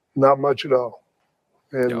 Not much at all.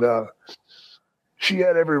 And she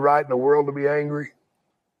had every right in the world to be angry.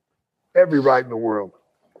 Every right in the world.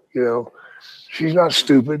 You know, she's not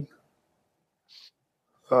stupid.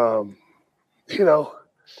 You know,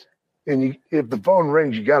 and if the phone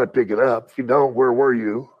rings, you got to pick it up. If you don't, where were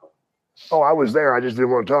you? Oh, I was there. I just didn't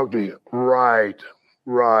want to talk to you. Right.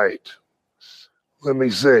 Let me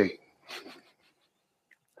see.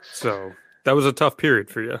 So that was a tough period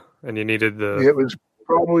for you, and you needed the... It was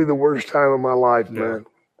probably the worst time of my life, man.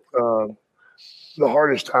 The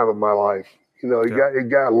hardest time of my life. You know, it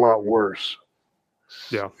got a lot worse.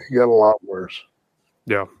 Yeah. It got a lot worse.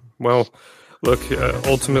 Yeah. Well, look,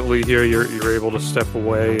 ultimately here you're able to step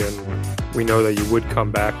away and we know that you would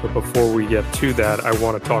come back. But before we get to that, I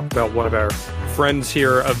want to talk about one of our friends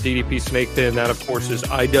here of DDP Snakepin. That, of course, is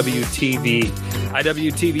IWTV.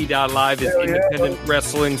 IWTV.live is independent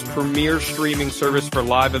wrestling's premier streaming service for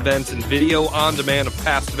live events and video on demand of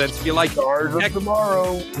past events. If you like Stars of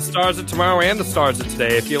Tomorrow, the Stars of Tomorrow and the Stars of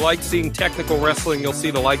Today. If you like seeing technical wrestling, you'll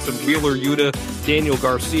see the likes of Wheeler Yuta, Daniel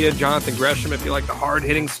Garcia, Jonathan Gresham. If you like the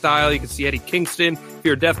hard-hitting style, you can see Eddie Kingston. If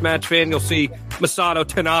you're a deathmatch fan, you'll see Masato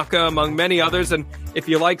Tanaka, among many others. And if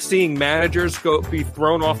you like seeing managers be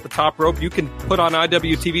thrown off the top rope, you can put on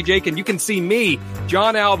IWTV, Jake, and you can see me,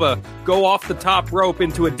 John Alba, go off the top rope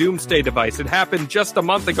into a doomsday device. It happened just a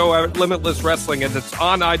month ago at Limitless Wrestling, and it's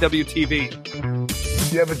on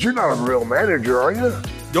IWTV. Yeah, but you're not a real manager, are you?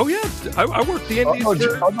 Oh, yeah. I work the Indies.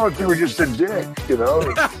 I thought you were just a dick, you know?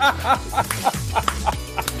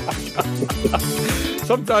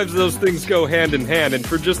 Sometimes those things go hand in hand, and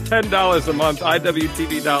for just $10 a month,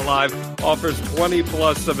 IWTV.live offers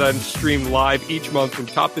 20-plus events streamed live each month from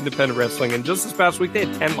top independent wrestling, and just this past week, they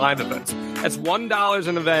had 10 live events. That's $1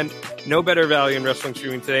 an event. No better value in wrestling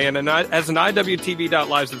streaming today. And as an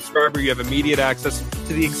IWTV.live subscriber, you have immediate access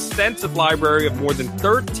to the extensive library of more than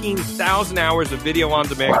 13,000 hours of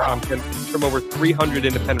video-on-demand content from over 300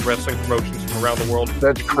 independent wrestling promotions from around the world.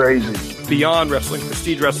 That's crazy. Beyond wrestling,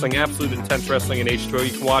 prestige wrestling, absolute intense wrestling, and H2O.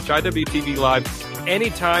 You can watch IWTV Live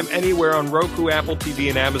anytime, anywhere on Roku, Apple TV,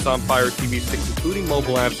 and Amazon Fire TV sticks, including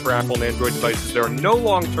mobile apps for Apple and Android devices. There are no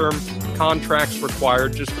long-term contracts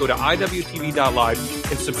required. Just go to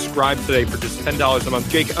IWTV.live and subscribe today for just $10 a month.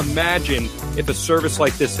 Jake, imagine if a service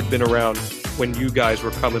like this had been around when you guys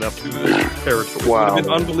were coming up through the territory. Wow. It would have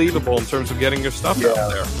been unbelievable in terms of getting your stuff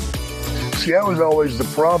out there. See, that was always the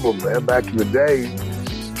problem, man, back in the day.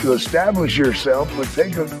 To establish yourself would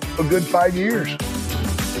take a good 5 years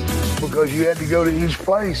because you had to go to each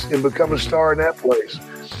place and become a star in that place.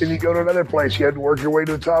 Then you go to another place, you had to work your way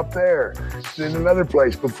to the top there. Then another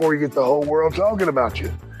place before you get the whole world talking about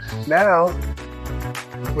you. Now,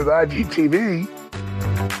 with IGTV,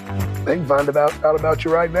 they can find out about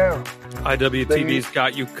you right now. IWTV's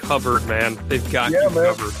got you covered, man. They've got you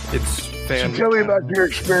covered. It's fantastic. So tell me about your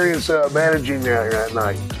experience managing that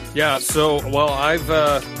night. Yeah, so, well, I've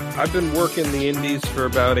been working the Indies for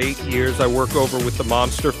about 8 years. I work over with the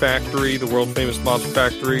Monster Factory, the world-famous Monster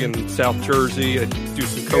Factory in South Jersey. I do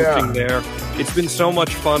some coaching there. It's been so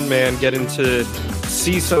much fun, man, getting to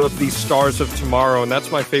see some of these stars of tomorrow, and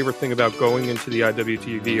that's my favorite thing about going into the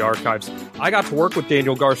IWTV archives. I got to work with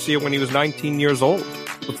Daniel Garcia when he was 19 years old,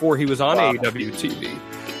 before he was on AEWTV.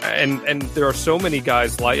 And there are so many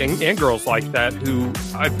guys like and girls like that who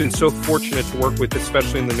I've been so fortunate to work with,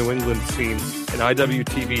 especially in the New England scene. And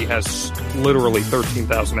IWTV has literally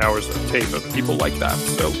 13,000 hours of tape of people like that.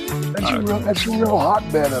 So that's a real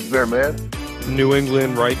hotbed up there, man. New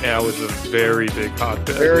England right now is a very big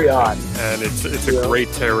hotbed. Very hot. And it's a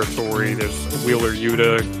great territory. There's Wheeler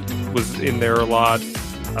Yuta was in there a lot.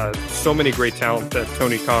 So many great talent that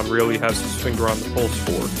Tony Khan really has his finger on the pulse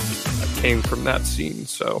for. Came from that scene.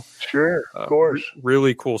 So sure, of course.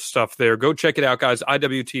 Really cool stuff there. Go check it out, guys.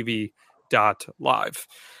 IWTV.live.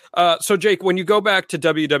 So Jake, when you go back to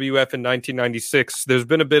WWF in 1996, there's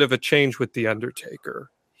been a bit of a change with The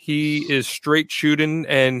Undertaker. He is straight shooting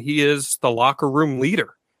and he is the locker room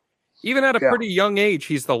leader. Even at a pretty young age,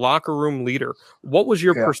 he's the locker room leader. What was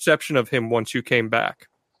your perception of him once you came back?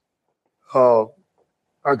 Oh,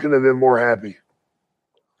 I couldn't have been more happy.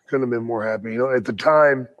 Couldn't have been more happy. You know, at the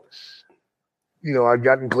time, you know, I'd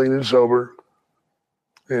gotten clean and sober,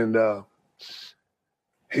 and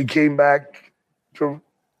he came back to,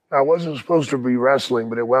 I wasn't supposed to be wrestling,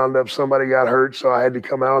 but it wound up somebody got hurt, so I had to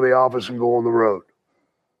come out of the office and go on the road.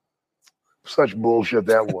 Such bullshit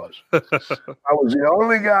that was. I was the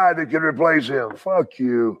only guy that could replace him. Fuck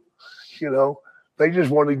you. You know, they just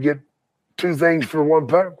wanted to get two things for one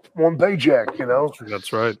paycheck, you know.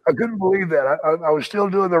 That's right. I couldn't believe that. I was still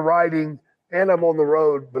doing the writing, and I'm on the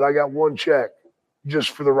road, but I got one check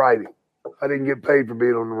just for the writing. I didn't get paid for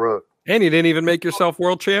being on the road. And you didn't even make yourself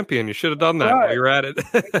world champion. You should have done that while you're at it.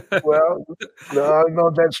 Well, no, I'm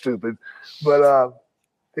not that stupid. But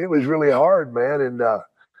it was really hard, man. And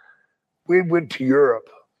we went to Europe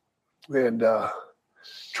and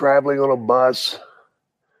traveling on a bus.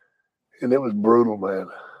 And it was brutal, man.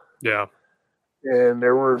 Yeah. And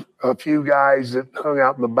there were a few guys that hung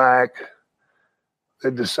out in the back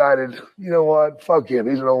that decided, you know what, fuck him.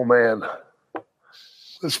 He's an old man.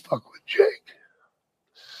 Let's fuck with Jake.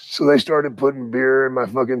 So they started putting beer in my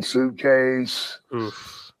fucking suitcase,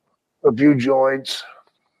 a few joints,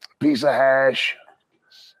 a piece of hash,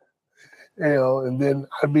 you know, and then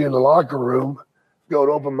I'd be in the locker room, go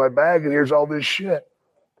to open my bag, and here's all this shit.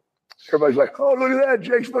 Everybody's like, "Oh, look at that!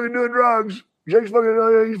 Jake's fucking doing drugs. Jake's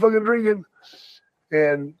fucking he's fucking drinking,"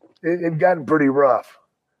 and it gotten pretty rough.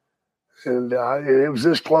 And it was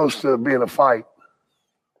this close to being a fight,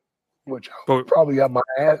 which I probably got my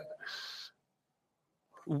ass.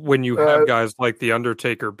 When you have guys like the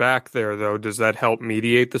Undertaker back there, though, does that help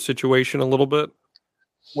mediate the situation a little bit?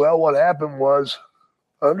 Well, what happened was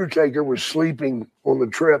Undertaker was sleeping on the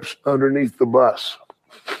trips underneath the bus.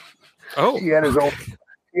 Oh, he had his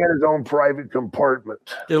own private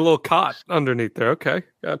compartment. A little cot underneath there. Okay,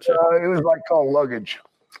 gotcha. It was like called luggage,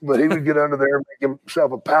 but he would get under there, make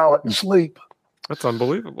himself a pallet, and sleep. That's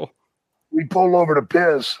unbelievable. We pulled over to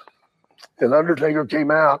piss, and Undertaker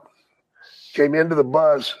came into the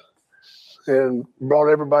bus, and brought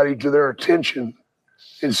everybody to their attention,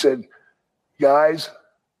 and said, "Guys,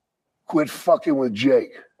 quit fucking with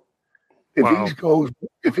Jake.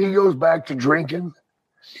 If he goes back to drinking,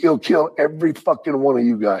 he'll kill every fucking one of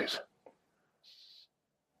you guys.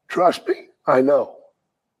 Trust me, I know.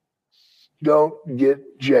 Don't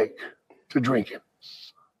get Jake to drinking."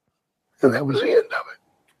 And that was the end of it.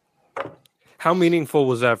 How meaningful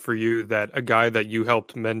was that for you that a guy that you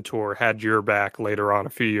helped mentor had your back later on a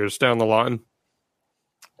few years down the line?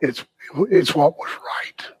 It's what was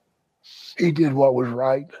right. He did what was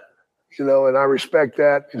right, and I respect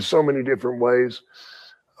that in so many different ways.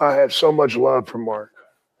 I have so much love for Mark,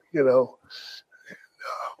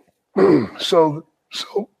 so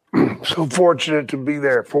fortunate to be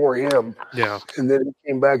there for him. Yeah. And then he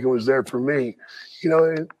came back and was there for me,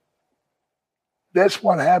 that's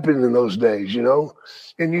what happened in those days,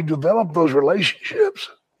 and you develop those relationships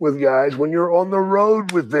with guys when you're on the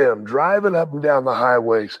road with them, driving up and down the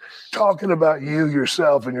highways, talking about you,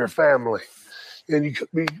 yourself, and your family. And you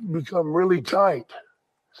become really tight.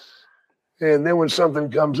 And then when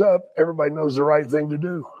something comes up, everybody knows the right thing to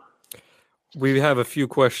do. We have a few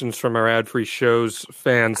questions from our ad-free shows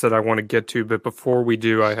fans that I want to get to, but before we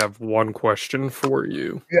do, I have one question for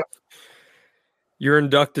you. Yeah. You're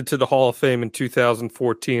inducted to the Hall of Fame in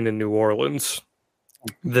 2014 in New Orleans.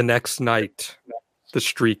 The next night, the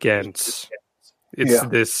streak ends. It's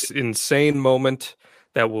this insane moment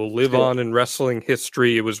that will live on in wrestling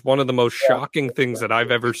history. It was one of the most shocking things that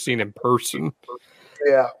I've ever seen in person.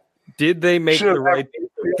 Yeah. Did they make the right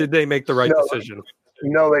decision?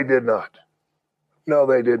 No, they did not. No,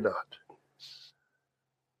 they did not.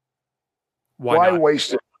 Why not?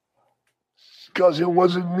 waste it? Because it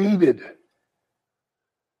wasn't needed.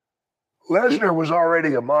 Lesnar was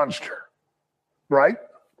already a monster, right?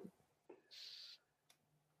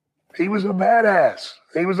 He was a badass.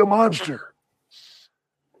 He was a monster.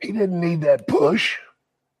 He didn't need that push.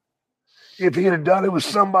 If he had done it with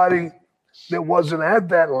somebody that wasn't at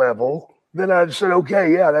that level, then I'd said,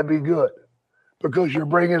 okay, yeah, that'd be good, because you're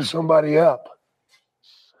bringing somebody up.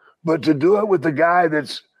 But to do it with the guy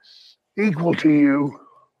that's equal to you,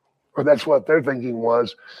 or that's what their thinking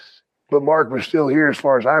was, but Mark was still here as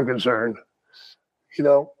far as I'm concerned,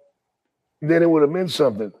 then it would have meant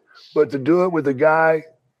something. But to do it with a guy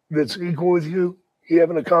that's equal with you, you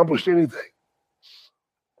haven't accomplished anything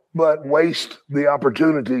but waste the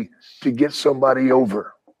opportunity to get somebody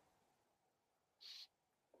over.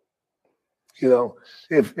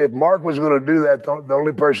 If Mark was going to do that, the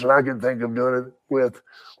only person I could think of doing it with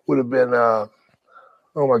would have been, oh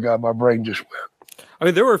my God, my brain just went. I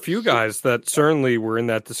mean, there were a few guys that certainly were in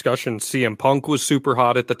that discussion. CM Punk was super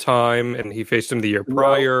hot at the time, and he faced him the year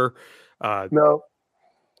prior. No.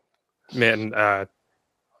 Man, at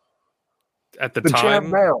the time. Champ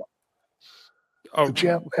now. Oh, the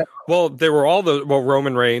champ now. Well, there were all the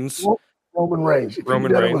Roman Reigns. Roman Reigns. If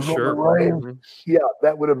Roman Reigns, sure. Roman Reigns, yeah,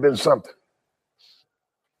 that would have been something.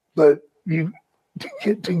 But to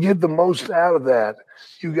get the most out of that,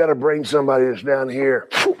 you got to bring somebody that's down here,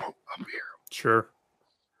 up here. Sure.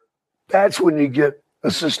 That's when you get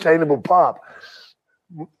a sustainable pop.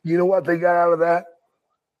 You know what they got out of that?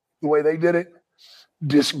 The way they did it?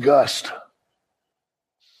 Disgust.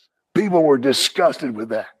 People were disgusted with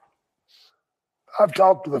that. I've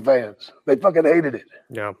talked to the fans. They fucking hated it.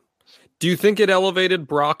 Yeah. Do you think it elevated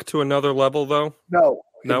Brock to another level, though? No.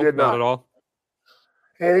 No, not at all.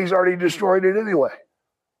 And he's already destroyed it anyway.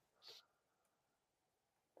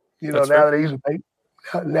 That's now fair.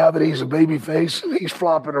 that he's a baby face and he's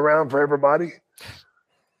flopping around for everybody.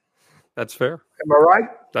 That's fair. Am I right?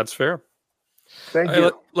 That's fair. Thank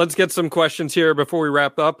you. Let's get some questions here before we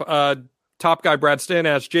wrap up. Top guy Brad Stan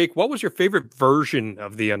asked, Jake, what was your favorite version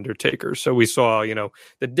of The Undertaker? So we saw,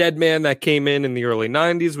 the dead man that came in the early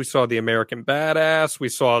 90s. We saw the American Badass. We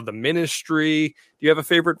saw the Ministry. Do you have a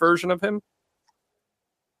favorite version of him?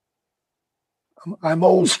 I'm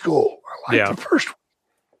old school. I like the first one.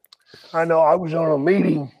 I know I was on a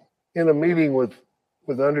meeting with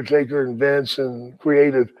Undertaker and Vince and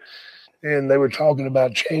Creative, and they were talking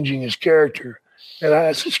about changing his character. And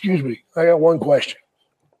I said, "Excuse me, I got one question.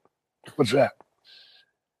 What's that?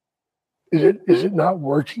 Is it not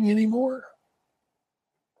working anymore?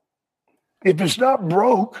 If it's not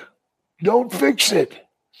broke, don't fix it.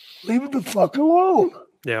 Leave it the fuck alone.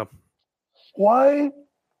 Yeah. Why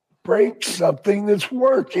break something that's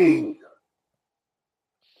working?"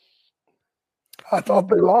 I thought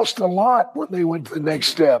they lost a lot when they went to the next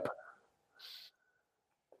step.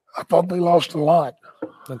 I thought they lost a lot.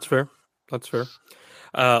 That's fair. That's fair.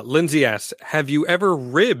 Lindsay asks, have you ever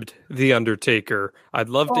ribbed The Undertaker? I'd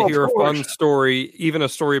love to hear a fun story, even a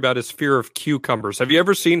story about his fear of cucumbers. Have you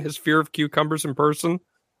ever seen his fear of cucumbers in person?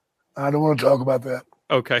 I don't want to talk about that.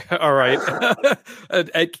 Okay. All right.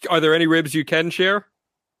 Are there any ribs you can share?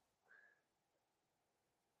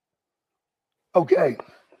 Okay.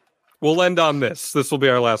 We'll end on this. This will be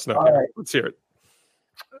our last note. All right. Let's hear it.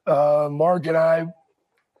 Mark and I,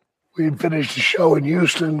 we had finished the show in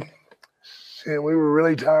Houston, and we were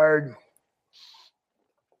really tired.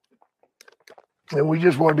 And we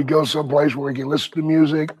just wanted to go someplace where we could listen to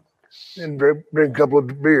music and drink a couple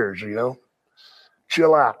of beers,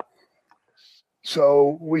 chill out.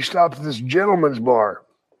 So we stopped at this gentleman's bar.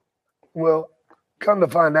 Well, come to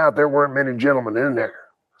find out, there weren't many gentlemen in there.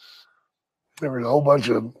 There was a whole bunch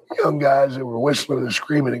of young guys that were whistling and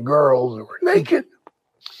screaming at girls that were naked.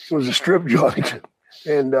 It was a strip joint.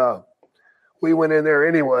 And we went in there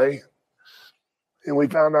anyway, and we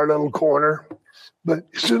found our little corner. But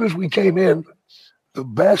as soon as we came in, the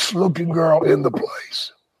best looking girl in the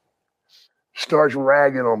place starts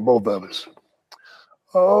ragging on both of us.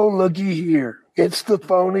 "Oh, looky here. It's the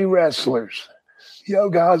phony wrestlers. Yo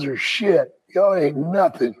guys are shit. Y'all ain't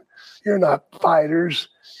nothing. You're not fighters.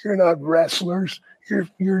 You're not wrestlers.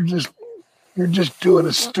 You're just doing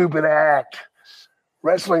a stupid act.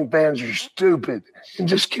 Wrestling fans are stupid." And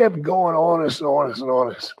just kept going on us and on us and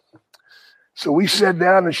on us. So we sat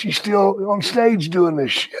down, and she's still on stage doing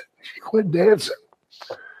this shit. She quit dancing.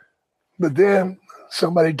 But then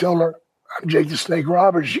somebody told her, "I'm Jake the Snake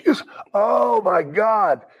Roberts." She goes, "Oh my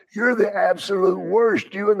God, you're the absolute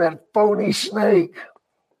worst. You and that phony snake."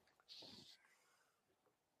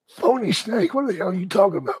 Phony snake? What the hell are you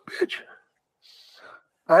talking about, bitch?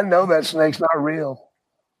 I know that snake's not real.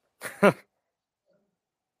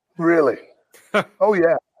 Really? Oh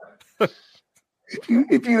yeah.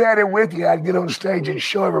 If you had it with you, I'd get on stage and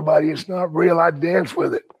show everybody it's not real. I'd dance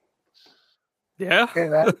with it. Yeah.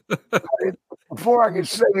 And before I could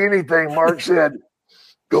say anything, Mark said,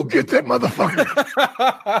 "Go get that motherfucker."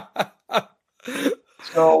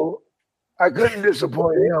 So I couldn't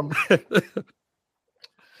disappoint him.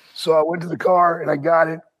 So I went to the car and I got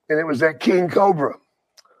it, and it was that King Cobra.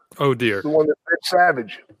 Oh dear. The one that fit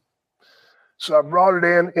Savage. So I brought it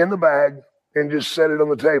in the bag and just set it on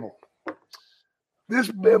the table.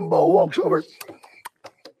 This bimbo walks over,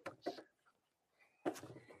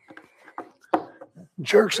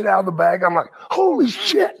 jerks it out of the bag. I'm like, holy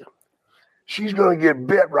shit. She's going to get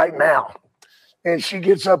bit right now. And she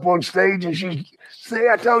gets up on stage and she say,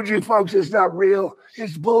 "I told you folks, it's not real.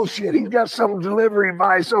 It's bullshit. He's got some delivery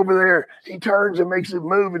device over there. He turns and makes it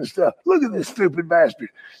move and stuff. Look at this stupid bastard."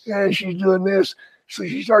 And she's doing this. So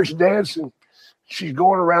she starts dancing. She's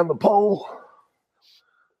going around the pole.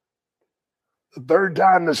 The third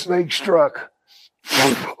time the snake struck.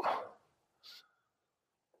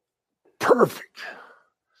 Perfect.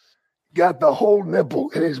 Got the whole nipple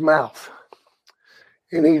in his mouth.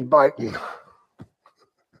 And he's biting.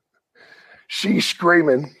 She's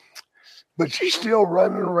screaming, but she's still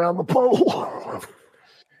running around the pole.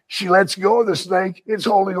 She lets go of the snake. It's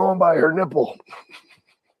holding on by her nipple.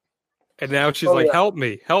 And now she's help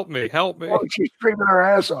me, help me, help me. Oh, she's screaming her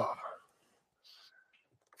ass off.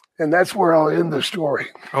 And that's where I'll end the story.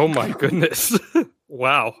 Oh, my goodness.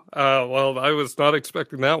 Wow. Well, I was not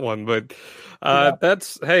expecting that one, but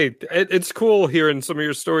it's cool hearing some of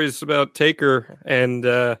your stories about Taker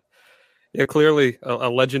and clearly a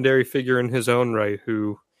legendary figure in his own right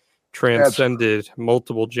who transcended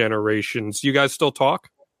multiple generations. You guys still talk?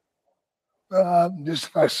 Just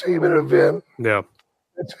if I see him at an event. Yeah.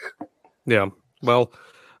 That's it. Yeah. Well,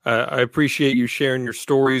 I appreciate you sharing your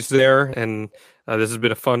stories there. And this has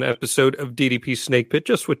been a fun episode of DDP Snake Pit,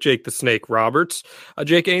 just with Jake the Snake Roberts.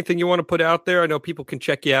 Jake, anything you want to put out there? I know people can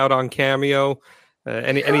check you out on Cameo.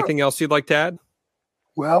 Anything else you'd like to add?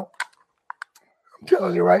 Well, I'm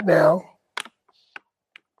telling you right now,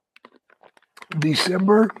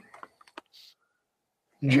 December,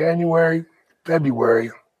 January,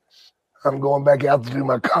 February, I'm going back out to do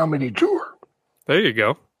my comedy tour. There you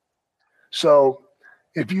go. So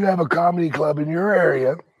if you have a comedy club in your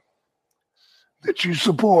area that you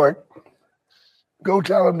support, go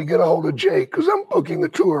tell them to get a hold of Jake, because I'm booking the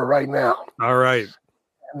tour right now. All right.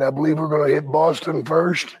 And I believe we're going to hit Boston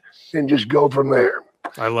first and just go from there.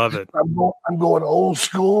 I love it. I'm going old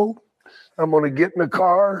school. I'm going to get in the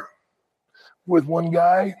car with one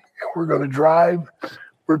guy, and we're going to drive.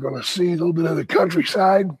 We're going to see a little bit of the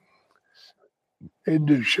countryside and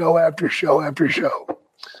do show after show after show.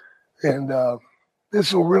 And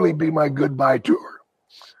this will really be my goodbye tour,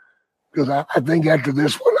 because I think after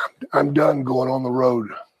this one, I'm done going on the road.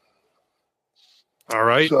 All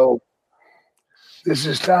right. So this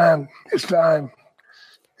is time. It's time.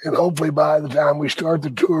 And hopefully by the time we start the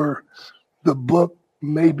tour, the book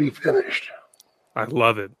may be finished. I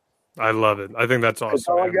love it. I love it. I think that's awesome. That's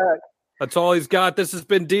all I got. That's all he's got. This has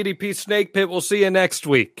been DDP Snake Pit. We'll see you next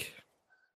week.